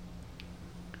music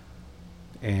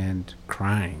and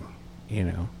crying?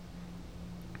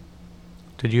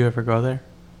 Did you ever go there?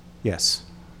 Yes,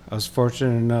 I was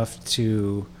fortunate enough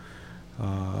to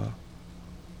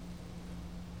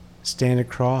stand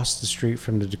across the street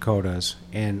from the Dakotas,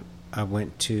 and I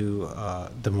went to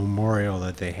the memorial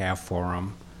that they have for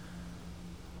him,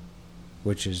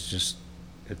 which is just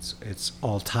it's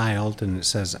all tiled, and it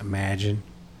says "Imagine."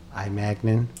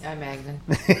 Imagnin.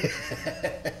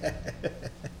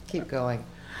 Keep going.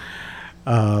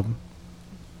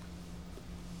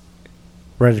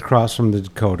 Right across from the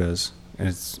Dakotas, and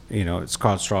it's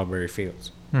called Strawberry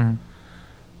Fields.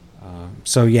 Mm-hmm.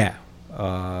 So yeah,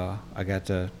 I got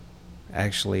to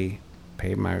actually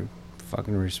pay my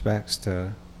fucking respects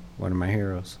to one of my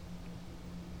heroes.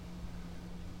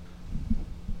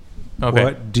 Okay.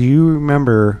 What do you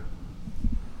remember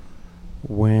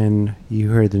when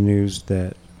you heard the news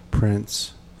that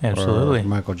Prince or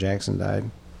Michael Jackson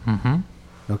died? Mm-hmm.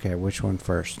 Okay, which one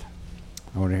first?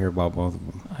 I want to hear about both of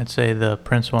them. I'd say the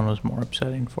Prince one was more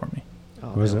upsetting for me.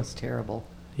 Oh, that was terrible.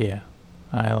 Yeah.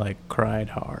 I cried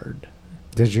hard.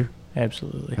 Did you?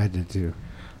 Absolutely. I did too.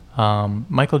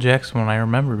 Michael Jackson one I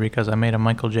remember because I made a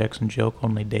Michael Jackson joke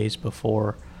only days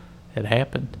before it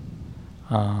happened.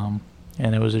 And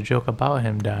it was a joke about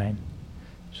him dying.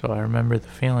 So I remember the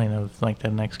feeling of the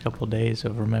next couple of days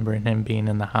of remembering him being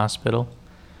in the hospital,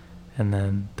 and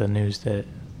then the news that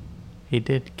he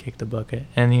did kick the bucket.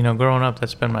 And growing up,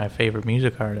 that's been my favorite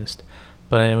music artist,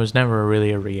 but it was never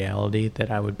really a reality that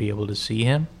I would be able to see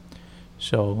him.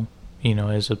 So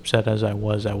as upset as I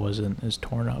wasn't as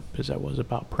torn up as I was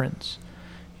about Prince.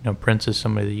 Prince is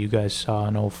somebody that you guys saw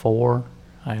in 2004.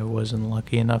 I wasn't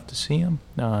lucky enough to see him.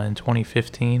 In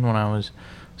 2015, when I was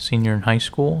senior in high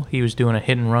school, he was doing a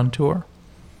hit and run tour,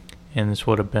 and this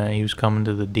would have been, he was coming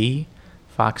to the D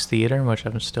Fox Theater, which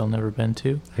I've still never been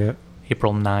to. Yep.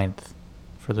 April 9th.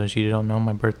 For those of you who don't know,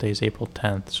 my birthday is April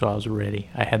 10th, so I was ready.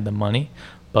 I had the money,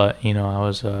 but I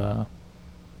was a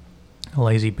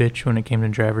lazy bitch when it came to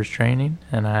driver's training,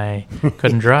 and I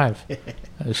couldn't drive.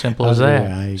 As simple as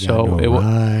that. So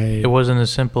it wasn't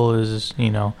as simple as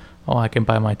I can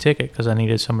buy my ticket, because I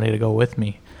needed somebody to go with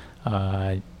me.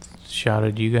 I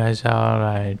shouted you guys out.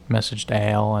 I messaged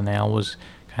Al, and Al was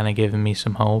kind of giving me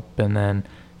some hope, and then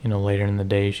later in the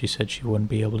day she said she wouldn't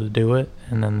be able to do it,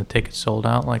 and then the tickets sold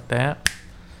out like that,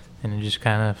 and it just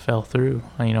kind of fell through.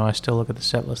 I still look at the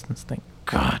set list and think,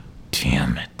 God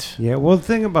damn it. Yeah, well, the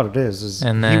thing about it is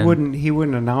and then, he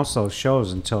wouldn't announce those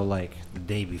shows until like the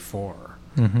day before,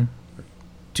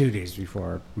 2 days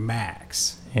before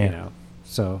max. Yeah. You know,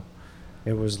 so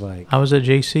it was like I was at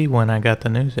JC when I got the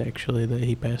news actually that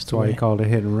he passed away. That's why he called it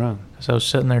hit and run. So I was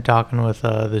sitting there talking with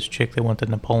this chick that went to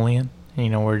Napoleon. And,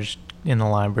 you know, we're just in the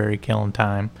library killing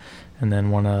time. And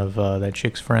then one of that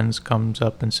chick's friends comes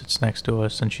up and sits next to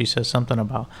us, and she says something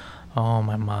about, oh,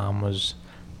 my mom was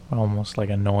almost like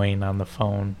annoying on the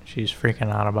phone. She's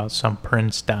freaking out about some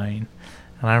prince dying.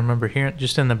 And I remember hearing,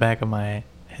 just in the back of my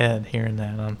head, hearing that,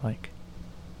 and I'm like,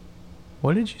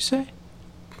 what did you say?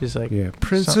 She's like, yeah,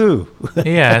 Prince who?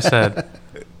 Yeah, I said,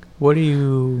 what do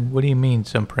you mean,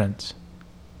 some prince?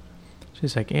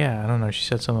 She's like, yeah, I don't know. She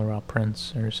said something about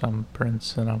Prince or some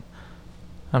prince, and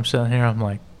I'm sitting here. I'm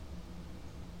like,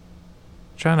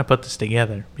 trying to put this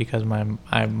together because my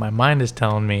mind is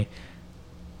telling me,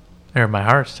 or my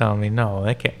heart's telling me, no,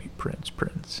 that can't be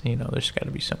Prince. You know, there's got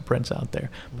to be some prince out there.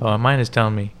 But my mind is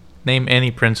telling me, name any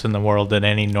prince in the world that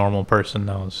any normal person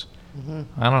knows.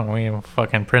 I don't know, you know,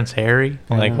 fucking Prince Harry.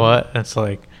 Like what? It's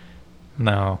like,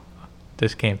 no,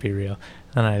 this can't be real.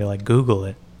 And I like Google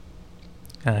it.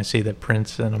 And I see that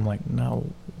Prince, and I'm like,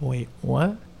 no, wait,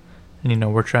 what? And, you know,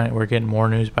 we're getting more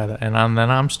news by that. And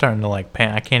then I'm starting to, like,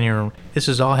 I can't even, this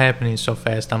is all happening so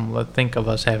fast. Think of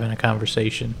us having a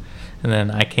conversation. And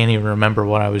then I can't even remember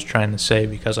what I was trying to say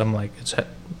because I'm like,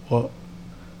 what?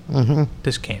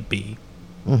 This can't be.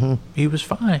 He was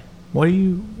fine. What do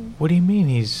you mean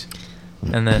he's,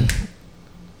 and then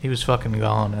he was fucking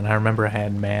gone. And I remember I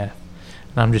had math.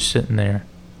 And I'm just sitting there.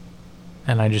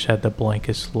 And I just had the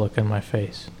blankest look in my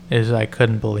face. I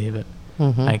couldn't believe it.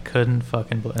 I couldn't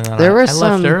fucking believe it. And I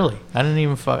left early. I didn't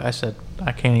even I said,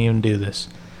 I can't even do this.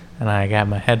 And I got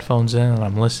my headphones in, and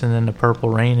I'm listening to Purple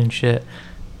Rain and shit.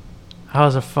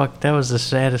 That was the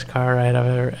saddest car ride I've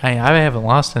ever... I haven't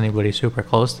lost anybody super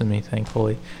close to me,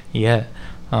 thankfully, yet.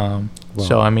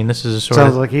 So, I mean, this is a sort of...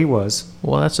 Sounds like he was.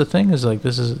 Well, that's the thing, is like, it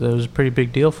was a pretty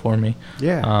big deal for me.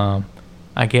 Yeah.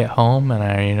 I get home,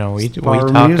 and we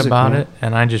talked about it,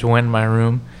 and I just went in my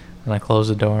room, and I closed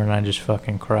the door, and I just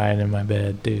fucking cried in my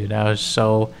bed, dude. I was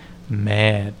so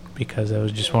mad because it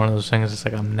was just one of those things. It's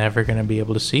like, I'm never going to be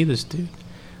able to see this dude.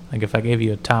 Like, if I gave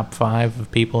you a top 5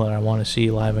 of people that I want to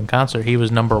see live in concert, he was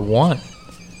number 1.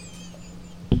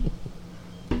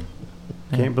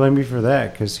 Can't blame you for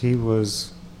that, because he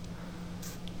was,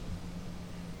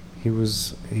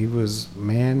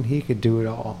 man, he could do it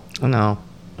all. No.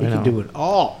 He could do it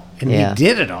all, and he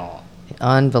did it all.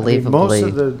 Unbelievably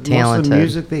talented. Most of the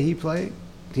music that he played,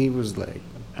 he was like,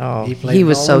 he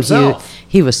was so huge.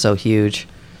 He was so huge.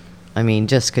 I mean,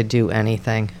 just could do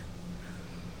anything.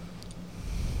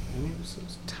 And he was so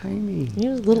tiny. He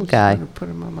was a little guy. I was put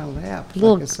him on my lap.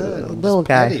 Little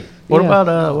guy. What about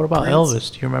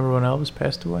Elvis? Do you remember when Elvis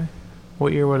passed away?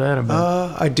 What year would that have been?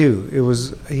 I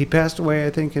do. He passed away, I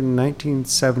think, in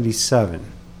 1977.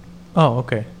 Oh,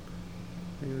 okay.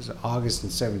 It was August in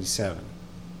 77.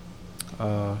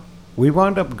 We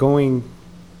wound up going.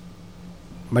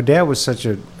 My dad was such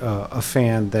a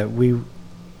fan that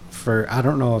I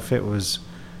don't know if it was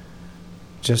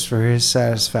just for his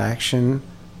satisfaction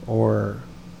or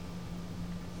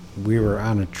we were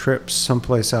on a trip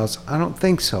someplace else. I don't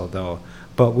think so, though.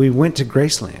 But we went to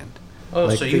Graceland. Oh,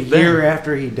 like so the year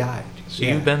after he died. So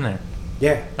you've been there?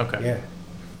 Yeah. Okay. Yeah.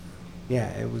 Yeah,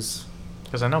 it was.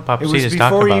 Because I know Papa It C was is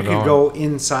talking before about you could go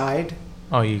inside.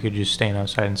 Oh, you could just stand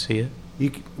outside and see it? You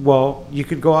could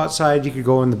go outside. You could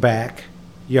go in the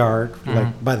backyard,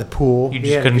 like by the pool. You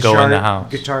just couldn't go in the house.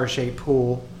 Guitar-shaped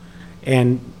pool,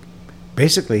 and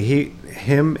basically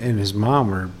him and his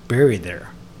mom were buried there.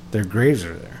 Their graves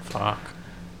are there. Fuck.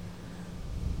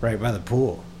 Right by the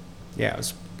pool. Yeah, it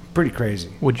was pretty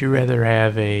crazy. Would you rather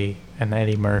have an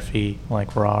Eddie Murphy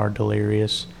like Raw or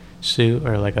Delirious suit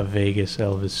or like a Vegas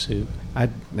Elvis suit?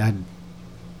 I'd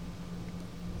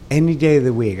any day of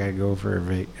the week I'd go for a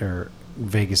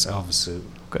Vegas Elvis suit.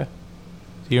 Okay.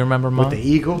 Do you remember, Mom? With the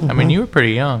eagle? I mean, you were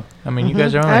pretty young. I mean, you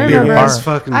guys are only I a year remember.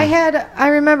 apart. I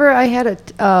remember I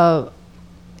had a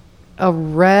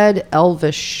red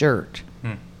Elvis shirt,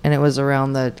 and it was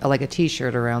around like a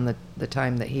T-shirt around the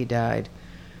time that he died.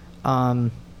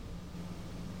 But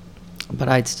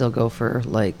I'd still go for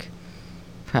like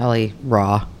probably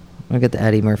Raw. I'll get the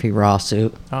Eddie Murphy Raw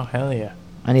suit. Oh, hell yeah.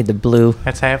 I need the blue.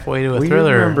 That's halfway to a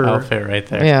Thriller outfit right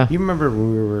there. Yeah. You remember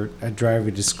when I'd drive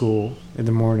you to school in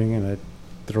the morning and I'd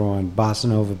throw on Bossa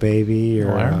Nova Baby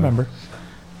or I remember.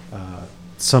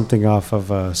 Something off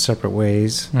of Separate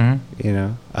Ways. Mm-hmm. You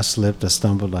know, I slipped, I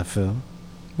stumbled, I fell.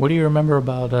 What do you remember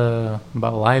about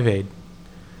Live Aid?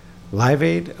 Live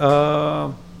Aid?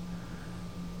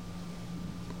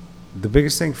 the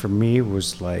biggest thing for me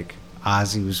was like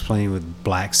Ozzy was playing with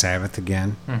Black Sabbath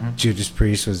again. Mm-hmm. Judas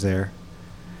Priest was there.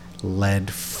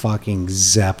 Led fucking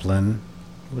Zeppelin.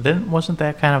 Wasn't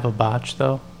that kind of a botch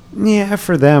though? Yeah,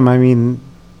 for them, I mean,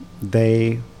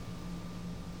 they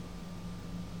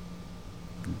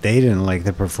didn't like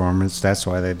the performance. That's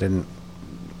why they didn't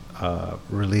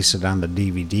release it on the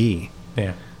DVD.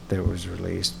 Yeah, that was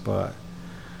released. But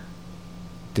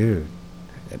dude,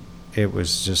 it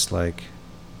was just like.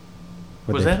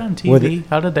 Was that on TV?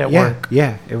 How did that work?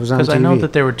 Yeah, it was on TV. Because I know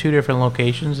that there were two different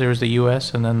locations. There was the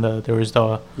U.S. and then there was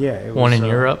the one in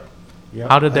Europe. Yep.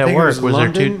 How did that work?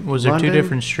 Was there two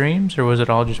different streams, or was it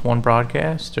all just one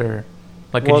broadcast, or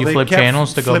like could you flip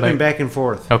channels to go flipping back and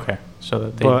forth? Okay, so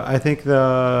that but I think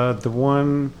the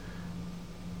one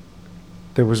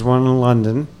there was one in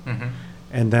London, mm-hmm.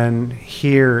 and then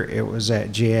here it was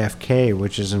at JFK,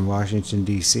 which is in Washington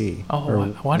D.C. Oh,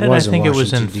 why did I think it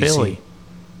was in Philly?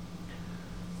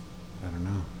 I don't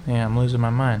know. Yeah, I'm losing my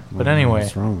mind. But anyway,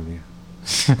 what's wrong with you?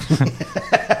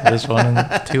 This one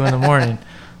at 2 in the morning.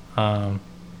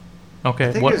 Okay.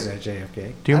 I think it was at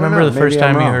JFK. Do you remember the first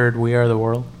time you heard "We Are the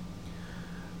World"?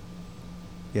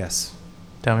 Yes.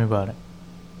 Tell me about it.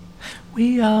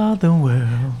 We are the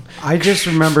world. I just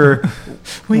remember.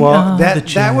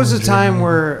 that was a time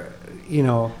where, you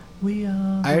know,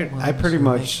 I pretty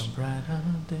much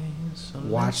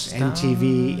watched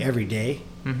MTV every day.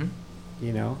 Mm-hmm.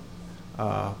 You know,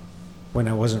 when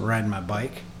I wasn't riding my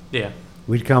bike. Yeah.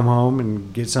 We'd come home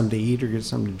and get something to eat or get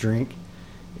something to drink,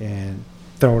 and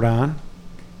throw it on.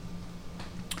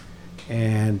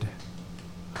 And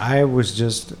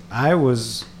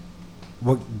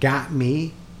what got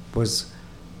me was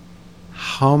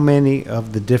how many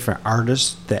of the different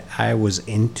artists that I was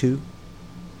into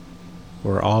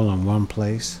were all in one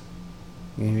place.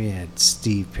 You know, you had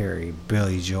Steve Perry,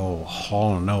 Billy Joel,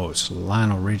 Hall & Oates,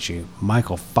 Lionel Richie,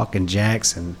 Michael fucking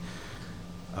Jackson,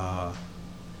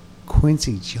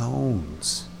 Quincy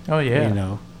Jones. Oh, yeah. You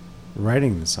know,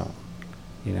 writing the song,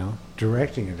 you know,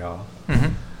 directing it all.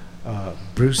 Mm-hmm.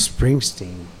 Bruce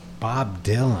Springsteen, Bob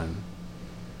Dylan,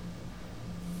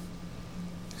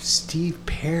 Steve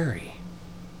Perry,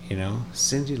 you know,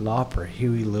 Cyndi Lauper,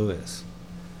 Huey Lewis.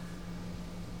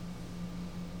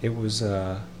 It was.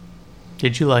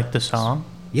 Did you like the song?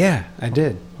 Yeah, I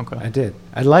did. Okay. I did.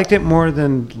 I liked it more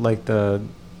than like the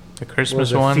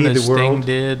Christmas one that Sting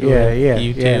did. Yeah,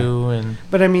 with U2 and.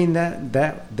 But I mean that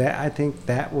I think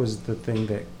that was the thing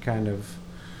that kind of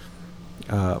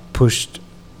pushed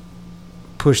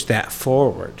that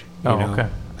forward. You know? Okay.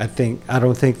 I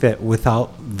don't think that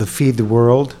without the Feed the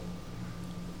World,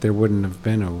 there wouldn't have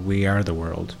been a We Are the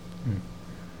World.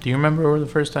 Do you remember the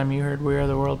first time you heard We Are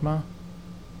the World, Ma?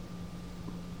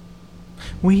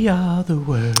 We are the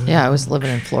world. Yeah, I was living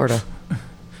in Florida.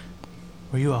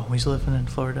 Were you always living in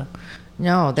Florida?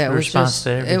 No, that was just.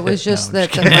 It was just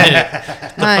that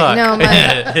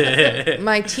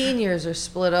my teen years are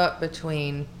split up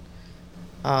between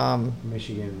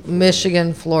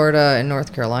Michigan, Florida, and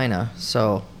North Carolina.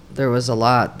 So there was a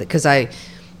lot because I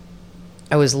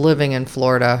was living in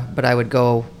Florida, but I would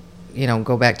go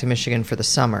back to Michigan for the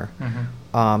summer,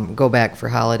 go back for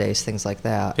holidays, things like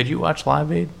that. Did you watch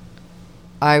Live Aid?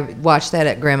 I watched that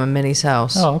at Grandma Minnie's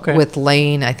house. Oh, okay. With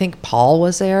Lane. I think Paul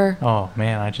was there. Oh,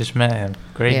 man, I just met him.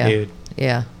 Great dude.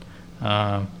 Yeah.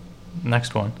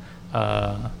 Next one.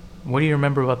 What do you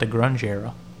remember about the grunge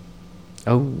era?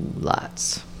 Oh,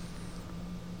 lots.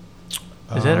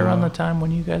 Is that around the time when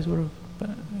you guys would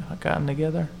have gotten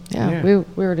together? Yeah. We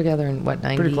were together in,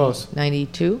 90? Pretty close.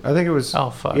 92? I think it was. Oh,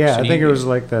 fuck. Yeah, so I think it was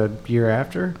like the year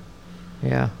after.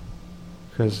 Yeah.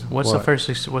 What's the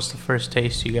first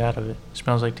taste you got of it?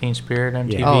 Smells Like Teen Spirit on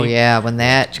TV? Oh yeah, when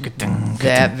that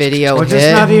video hit.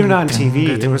 It's not even on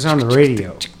TV. It was on the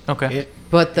radio. Okay.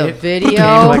 But the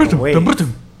video.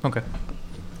 Okay.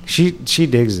 She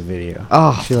digs the video.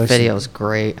 Oh, the video's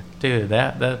great. Dude,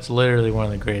 that's literally one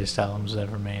of the greatest albums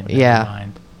ever made.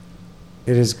 Mind.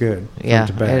 It is good. Yeah,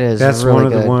 it is. That's really one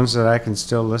of good. the ones that I can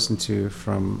still listen to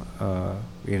from,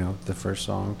 the first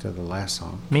song to the last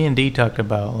song. Me and Dee talked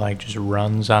about like just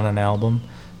runs on an album,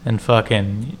 and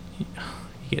fucking, you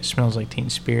get Smells Like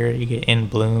Teen Spirit, you get In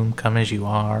Bloom, Come As You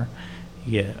Are,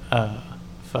 you get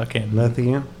fucking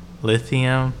Lithium.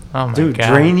 Oh my Dude, god.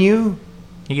 Drain You.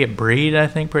 You get Breed, I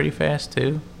think, pretty fast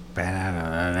too. Dude,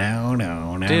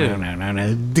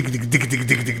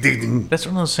 that's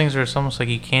one of those things where it's almost like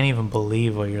you can't even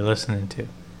believe what you're listening to.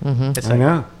 Mm-hmm. It's I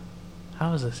know.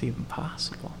 How is this even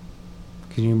possible?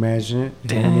 Can you imagine it?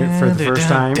 Hearing it for the first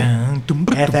time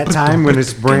at that time when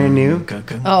it's brand new.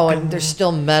 Oh, and there's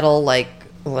still metal like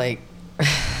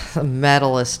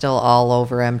metal is still all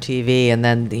over MTV, and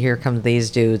then here come these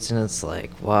dudes, and it's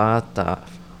like, what the...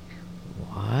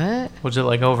 What? Was it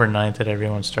like overnight that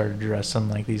everyone started dressing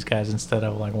like these guys instead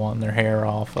of like wanting their hair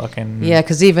all fucking? Yeah,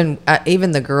 because even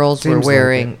the girls were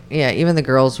wearing even the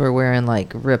girls were wearing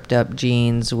like ripped up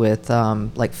jeans with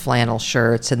like flannel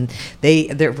shirts, and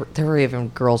there were even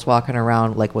girls walking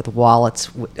around like with wallets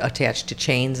attached to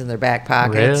chains in their back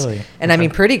pockets. Really? And I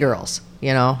mean, pretty girls.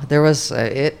 You know, there was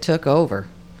it took over.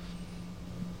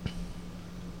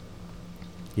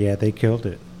 Yeah, they killed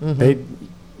it. Mm-hmm. They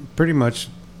pretty much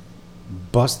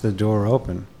bust the door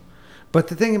open. But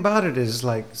the thing about it is,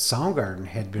 like, Soundgarden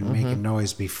had been making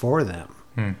noise before them.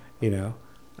 You know,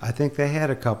 I think they had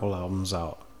a couple albums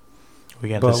out. We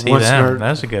got to see them.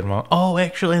 That's a good one. Oh,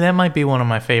 actually, that might be one of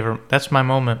my favorite. That's my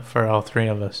moment for all three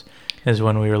of us, is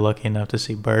when we were lucky enough to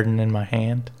see Burden in My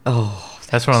Hand. Oh,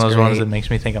 that's one of those ones that makes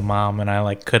me think of Mom, and I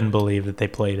like couldn't believe that they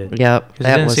played it. Yep, because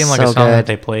it didn't seem like a song that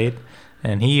they played.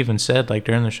 And he even said, like,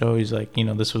 during the show, he's like, you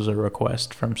know, this was a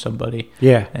request from somebody.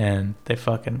 Yeah. And they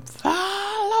fucking,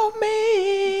 follow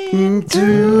me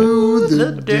into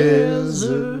the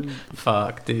desert.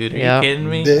 Fuck, dude. Are you kidding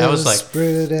me? I was like,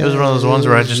 it was one of those ones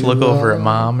where I just look over at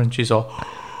Mom, and she's all,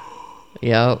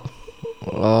 yep.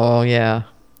 Oh, yeah.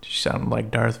 She sounded like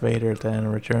Darth Vader at the end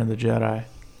of Return of the Jedi.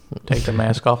 Take the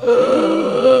mask off.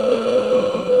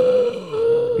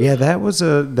 Yeah, that was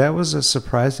a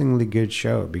surprisingly good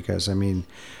show because, I mean,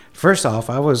 first off,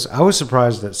 I was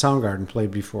surprised that Soundgarden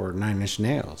played before Nine Inch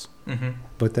Nails. Mm-hmm.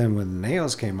 But then when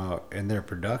Nails came out and their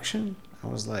production, I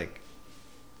was like,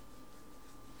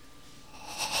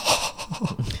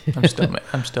 I'm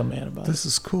still mad about this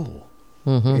is cool.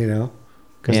 Mm-hmm. You know,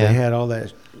 because they had all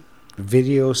that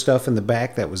video stuff in the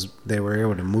back they were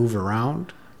able to move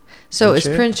around. So is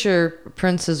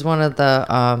Prince is one of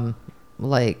the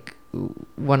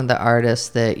one of the artists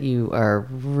that you are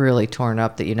really torn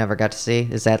up that you never got to see?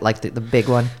 Is that like the big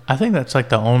one? I think that's like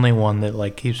the only one that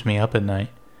like keeps me up at night.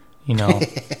 You know,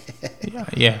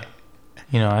 yeah.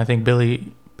 You know, I think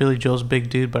Billy Joel's a big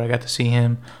dude, but I got to see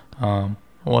him. I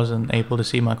wasn't able to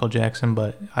see Michael Jackson,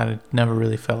 but I never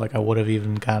really felt like I would have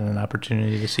even gotten an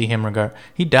opportunity to see him.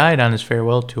 He died on his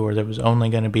farewell tour. There was only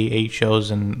going to be 8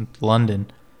 shows in London.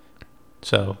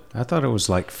 So I thought it was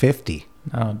like 50.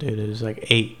 No, dude, it was like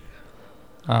 8.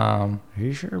 Are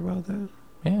you sure about that?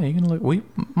 Yeah, you can look. We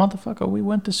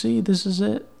went to see This Is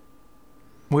It.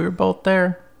 We were both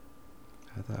there.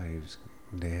 I thought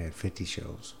they had 50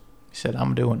 shows. He said,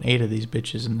 I'm doing 8 of these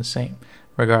bitches in the same.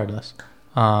 Regardless.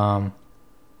 Yeah,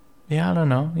 I don't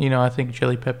know. You know, I think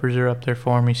Chili Peppers are up there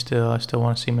for me still. I still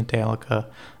want to see Metallica.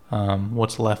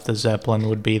 What's left of Zeppelin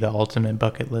would be the ultimate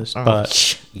bucket list.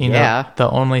 But, you know, the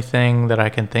only thing that I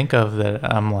can think of that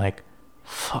I'm like,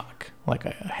 fuck. Like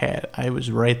I was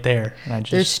right there. And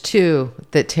There's 2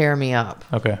 that tear me up.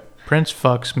 Okay. Prince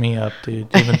fucks me up,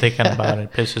 dude. Even thinking about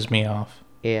it pisses me off.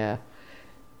 Yeah.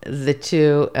 The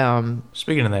 2...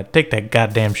 Speaking of that, take that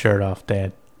goddamn shirt off,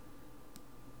 Dad.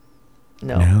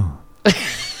 No.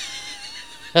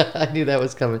 I knew that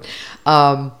was coming.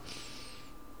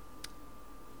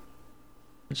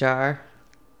 Jar.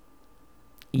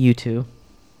 U2.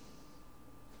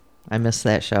 I missed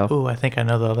that show. Ooh, I think I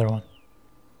know the other one.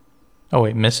 Oh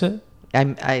wait, miss it?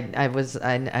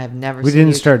 I've never. We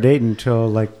didn't start dating until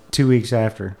like 2 weeks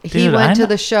after. He went to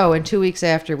the show, and 2 weeks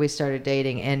after we started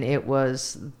dating, and it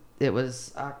was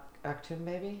Octoon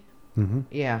Baby. Mm-hmm.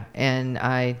 Yeah, and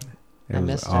I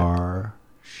missed it. Our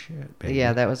shit, baby.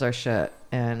 Yeah, that was our shit,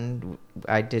 and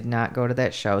I did not go to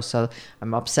that show, so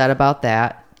I'm upset about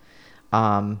that.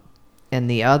 And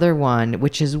the other one,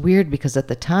 which is weird because at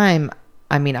the time,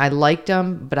 I mean, I liked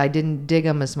them, but I didn't dig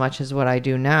them as much as what I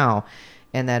do now,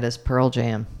 and that is Pearl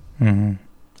Jam. Mm-hmm.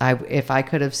 If I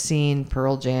could have seen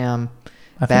Pearl Jam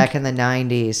back in the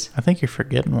 90s. I think you're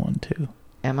forgetting one, too.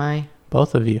 Am I?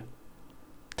 Both of you.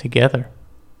 Together.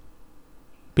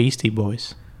 Beastie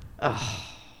Boys. Oh.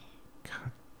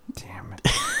 God damn it.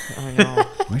 I know.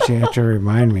 Why'd you have to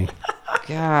remind me?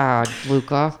 God,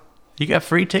 Luca. You got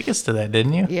free tickets to that,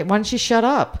 didn't you? Yeah, why don't you shut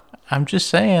up? I'm just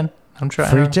saying. I'm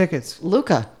trying. Free tickets.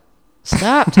 Luca,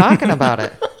 stop talking about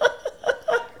it.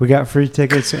 We got free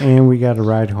tickets and we got a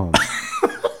ride home.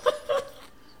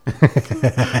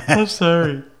 I'm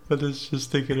sorry, but it's just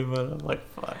thinking about it. I'm like,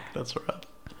 fuck, that's rough.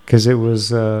 Because it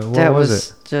was, what was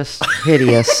it? Just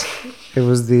hideous. It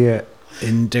was the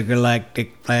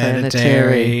intergalactic,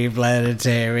 planetary.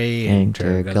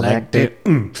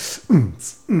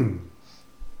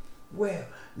 Well,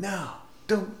 now,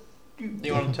 don't. Do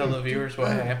you want to tell the viewers what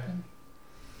happened?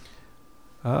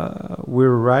 We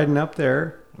were riding up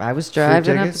there. I was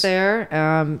driving up there,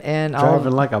 and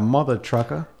driving like a mother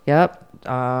trucker. Yep,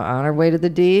 on our way to the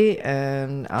D,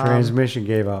 and transmission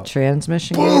gave out.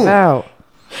 Transmission gave out.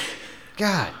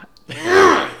 God.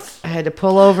 I had to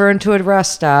pull over into a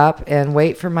rest stop and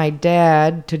wait for my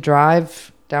dad to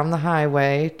drive down the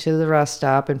highway to the rest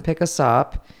stop and pick us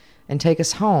up and take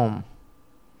us home.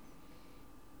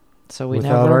 So we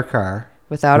without our car.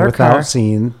 Without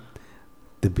seeing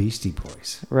the Beastie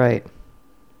Boys. Right.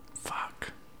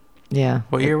 Fuck. Yeah.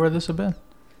 What year would this have been?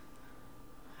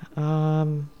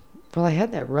 Well, I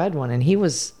had that red one, and he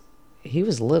was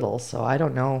little, so I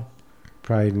don't know.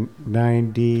 Probably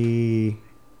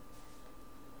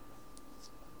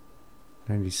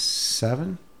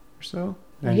 97 or so?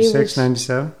 96,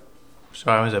 97?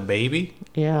 So I was a baby?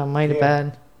 Yeah, might have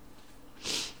been.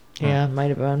 Yeah, might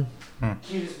have been.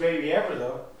 Cutest baby ever,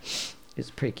 though. He's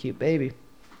a pretty cute baby.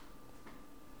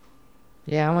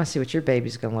 Yeah, I want to see what your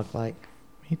baby's going to look like.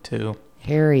 Me too.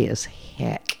 Hairy as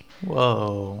heck.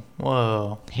 Whoa.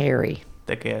 Hairy.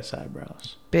 Thick ass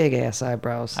eyebrows. Big ass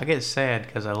eyebrows. I get sad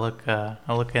because I look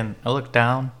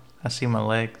down, I see my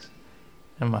legs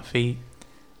and my feet,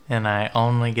 and I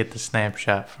only get the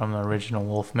snapshot from the original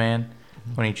Wolfman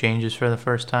when he changes for the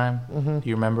first time. Mm-hmm. Do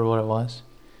you remember what it was?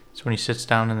 It's when he sits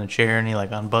down in the chair and he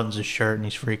like unbuttons his shirt and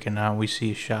he's freaking out. We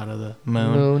see a shot of the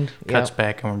moon. Cuts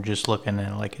back and we're just looking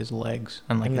at like his legs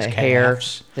and like his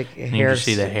calves. Hair. And you just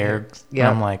see the hair. Yeah.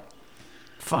 And I'm like,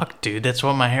 fuck, dude, that's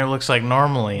what my hair looks like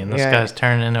normally. And this guy's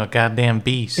turning into a goddamn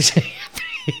beast.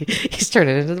 He's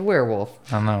turning into the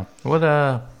werewolf. I know. What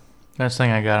last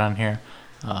thing I got on here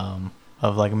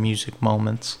of like music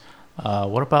moments.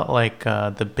 What about like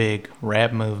the big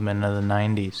rap movement of the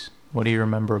 90s? What do you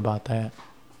remember about that?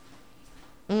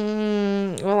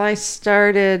 Well, I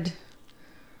started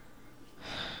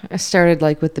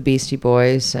like with the Beastie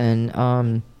Boys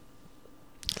and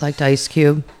liked Ice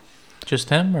Cube. Just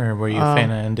him, or were you a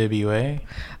fan of NWA?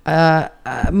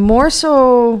 More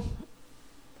so,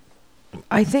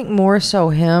 I think more so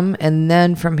him, and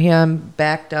then from him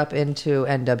backed up into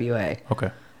NWA.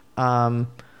 Okay.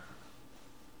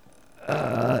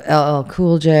 LL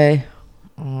Cool J.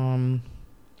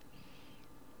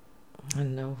 I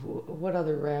don't know. What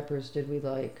other rappers did we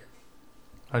like?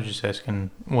 I was just asking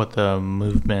what the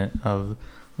movement of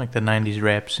like the 90s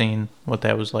rap scene, what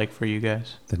that was like for you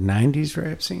guys. The 90s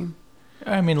rap scene?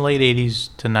 I mean, late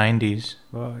 80s to 90s.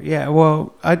 Well, yeah.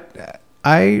 Well, I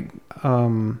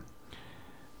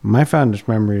my fondest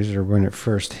memories are when it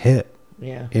first hit.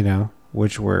 Yeah. You know,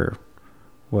 which were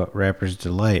what Rapper's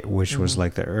Delight, which was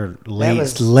like the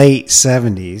late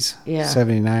 70s. Yeah.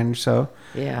 79 or so.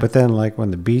 Yeah. But then, like,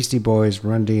 when the Beastie Boys,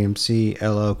 Run DMC,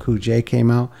 LL Cool J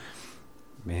came out,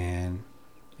 man,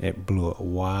 it blew it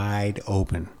wide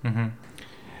open. Mm-hmm.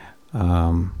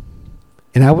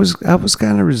 And I was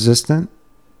kind of resistant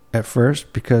at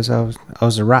first because I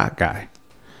was a rock guy.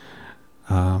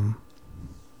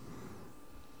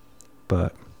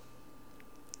 But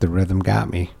the rhythm got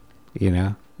me, you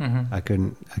know. Mm-hmm. I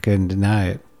couldn't deny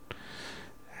it.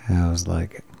 And I was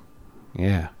like,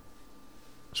 yeah.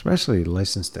 Especially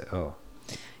Licensed to Ill.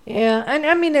 Yeah, and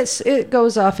I mean it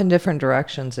goes off in different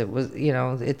directions. It was, you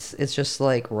know, it's just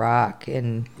like rock,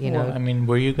 and I mean,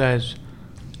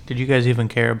 did you guys even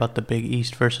care about the big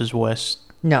East versus West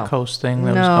Coast thing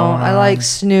that was going on? I like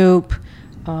Snoop,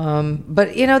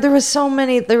 but there was so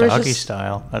many. Doggy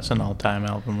Style. That's an all-time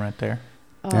album right there.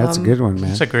 That's a good one,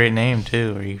 man. It's a great name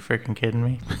too. Are you freaking kidding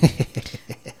me?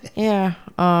 Yeah.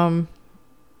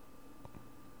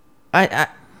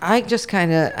 I just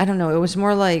kind of, I don't know. It was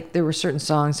more like there were certain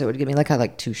songs that would get me, like I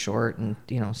like Too Short and,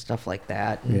 stuff like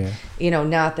that. And,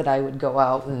 not that I would go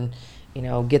out and,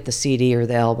 get the CD or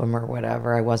the album or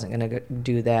whatever. I wasn't going to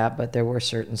do that, but there were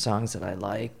certain songs that I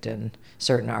liked and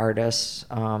certain artists.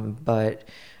 But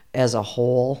as a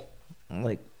whole,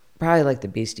 probably like the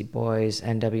Beastie Boys,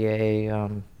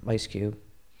 NWA, Ice Cube.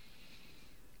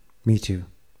 Me too.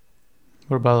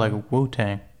 What about like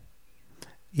Wu-Tang?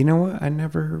 You know what? I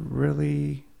never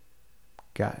really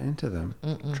got into them.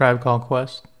 Tribe Called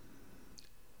Quest?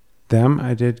 Them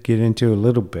I did get into a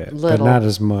little bit, but not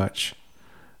as much.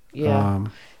 Yeah.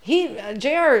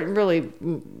 JR really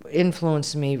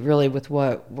influenced me really with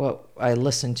what I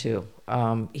listened to.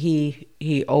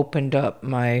 He opened up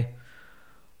my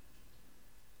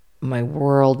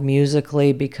world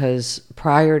musically, because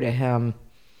prior to him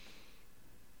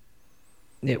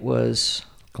it was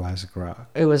classic rock.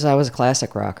 I was a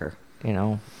classic rocker,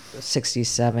 60s,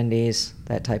 70s,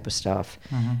 that type of stuff.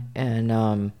 Mm-hmm.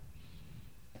 And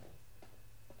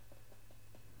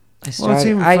it's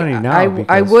even funny now.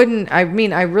 I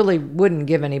really wouldn't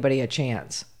give anybody a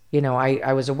chance. You know,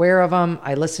 I was aware of them.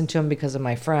 I listened to them because of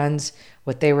my friends,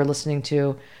 what they were listening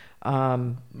to.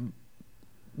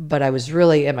 But I was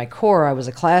really, at my core, I was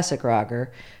a classic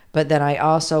rocker. But then I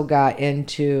also got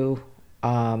into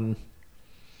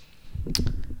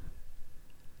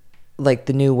like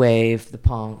the new wave, the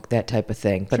punk, that type of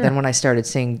thing. But then when I started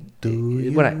seeing,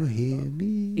 when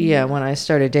I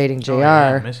started dating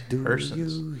JR, Missing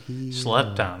Persons,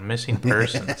 Slept On, Missing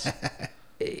Persons.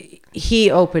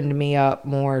 He opened me up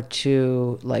more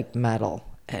to like metal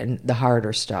and the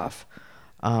harder stuff,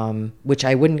 which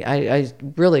I wouldn't. I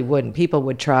really wouldn't. People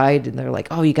would try and they're like,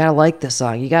 "Oh, you gotta like this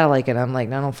song. You gotta like it." I'm like,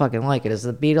 "No, I don't fucking like it. Is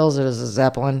it the Beatles or is it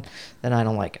Zeppelin?" Then I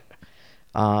don't like it.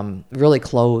 Really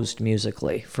closed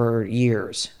musically for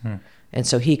years. And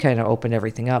so he kind of opened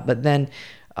everything up. But then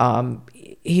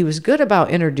he was good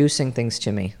about introducing things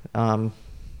to me. You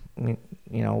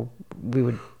know, we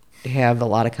would have a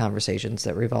lot of conversations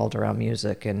that revolved around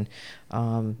music. And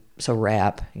so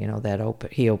rap, you know,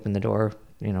 he opened the door,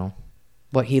 you know.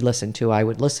 What he listened to, I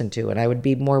would listen to, and I would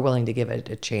be more willing to give it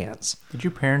a chance. Did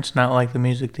your parents not like the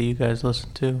music that you guys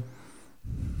listened to?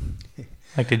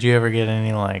 Like, did you ever get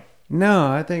any, like...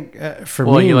 No, I think for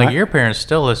me... Well, your parents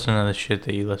still listen to the shit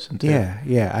that you listen to.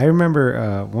 Yeah. I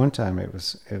remember one time it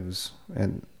was,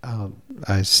 and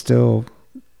I still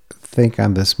think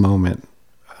on this moment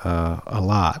a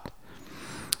lot.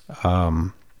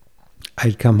 I'd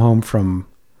come home from...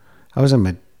 I was in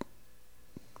my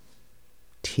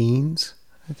teens,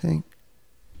 I think.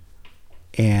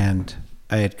 And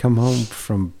I had come home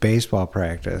from baseball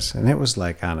practice, and it was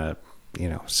like on a,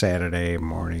 Saturday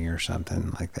morning or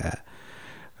something like that.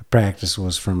 The practice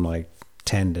was from like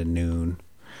 10 to noon.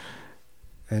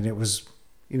 And it was,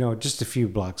 just a few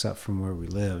blocks up from where we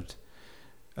lived.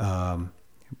 But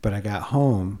I got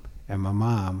home, and my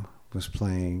mom was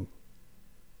playing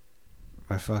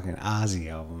my fucking Ozzy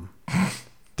album.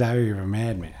 Diary of a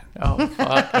Madman. Oh,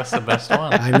 fuck. That's the best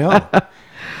one. I know.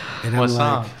 And what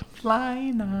song?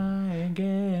 Flying high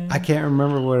again. I can't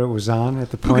remember what it was on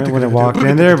at the point when I walked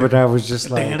in there, but I was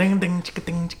just like... I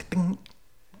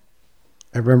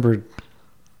remember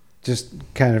just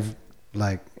kind of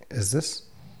like, is this...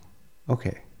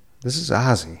 Okay, this is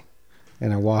Ozzy.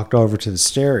 And I walked over to the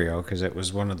stereo, because it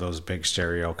was one of those big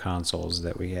stereo consoles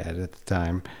that we had at the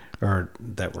time, or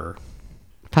that were...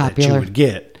 popular. That you would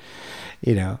get.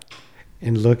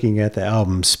 And looking at the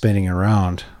album spinning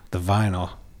around the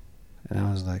vinyl, and I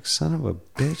was like, son of a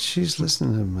bitch, she's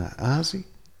listening to my Ozzy?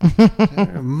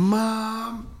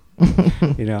 Mom!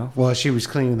 Well, she was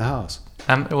cleaning the house.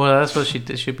 Well, that's what she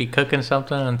did. She'd be cooking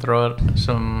something and throw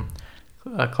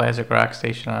a classic rock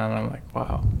station on, and I'm like,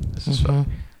 wow, this is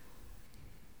fun.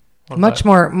 Much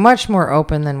more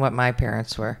open than what my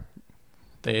parents were.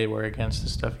 They were against the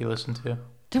stuff you listened to?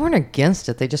 They weren't against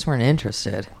it. They just weren't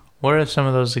interested. What are some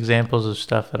of those examples of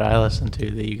stuff that I listen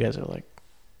to that you guys are like,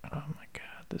 oh my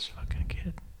God, this fucking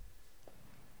kid?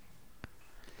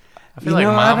 I feel like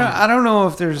Mom... I don't know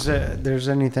if there's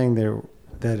anything there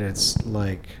that it's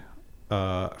like,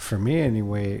 for me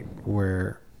anyway,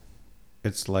 where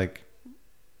it's like,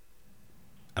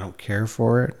 I don't care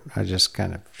for it. I just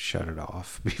kind of shut it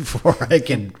off before I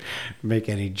can make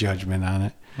any judgment on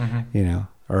it,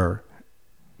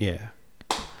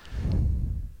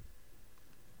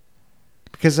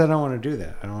 Because I don't want to do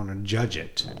that. I don't want to judge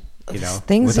it,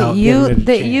 Things that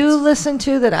you listen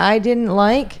to that I didn't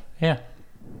like? Yeah.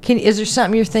 Is there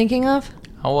something you're thinking of?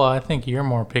 Oh, well, I think you're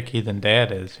more picky than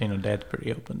Dad is. Dad's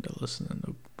pretty open to listening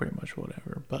to pretty much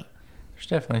whatever, but there's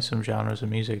definitely some genres of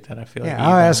music that I feel like... Yeah,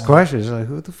 I'll ask questions like,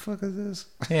 who the fuck is this?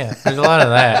 Yeah, there's a lot of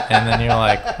that, and then you're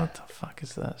like, what the fuck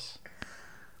is this?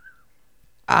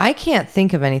 I can't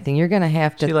think of anything. You're going to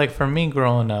have to... See, like, for me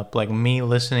growing up, like, me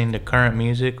listening to current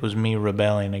music was me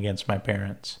rebelling against my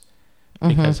parents.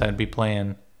 Because I'd be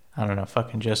playing, I don't know,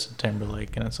 fucking Justin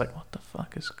Timberlake, and it's like, what the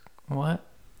fuck is... What?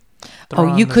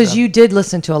 Because you did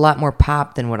listen to a lot more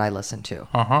pop than what I listened to.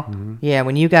 Uh-huh. Mm-hmm. Yeah,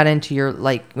 when you got into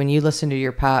when you listened to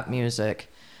your pop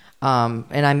music, and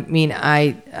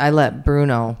I let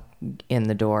Bruno in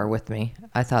the door with me.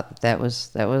 I thought that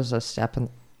was a step in...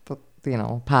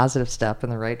 positive step in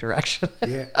the right direction.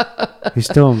 Yeah. He's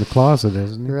still in the closet,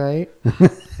 isn't he? Right.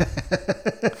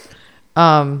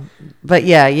 But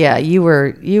yeah, you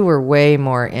were way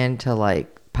more into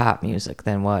like pop music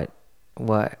than what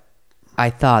I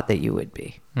thought that you would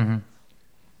be. Mm-hmm.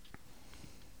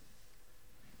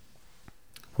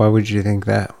 Why would you think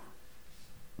that?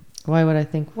 Why would I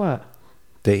think what?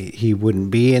 That he wouldn't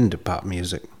be into pop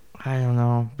music. I don't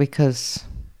know, because...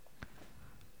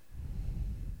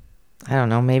 I don't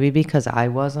know, maybe because I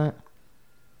wasn't,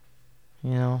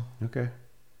 Okay. And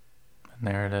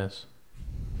there it is.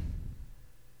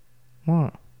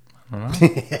 What? I don't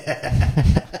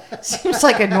know. Seems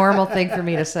like a normal thing for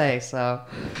me to say, so.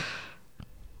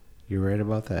 You're right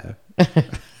about that.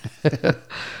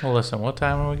 Well, listen, what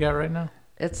time have we got right now?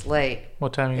 It's late.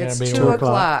 What time you gotta be? It's 2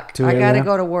 o'clock. I gotta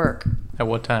go to work. At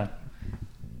what time?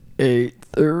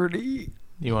 8:30.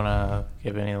 You want to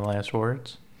give any last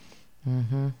words?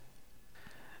 Mm-hmm.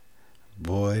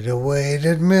 Boy, the way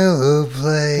that Miller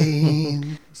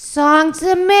played. Songs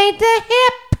that made the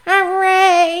hit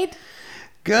parade.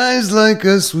 Guys like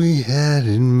us we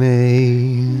hadn't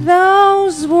made.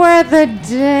 Those were the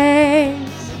days.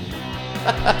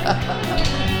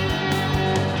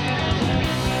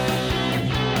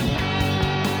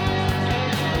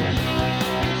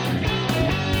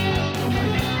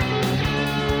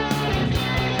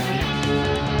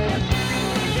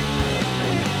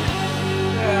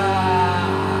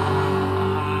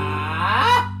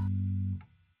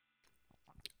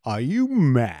 Are you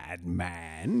mad,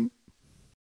 man?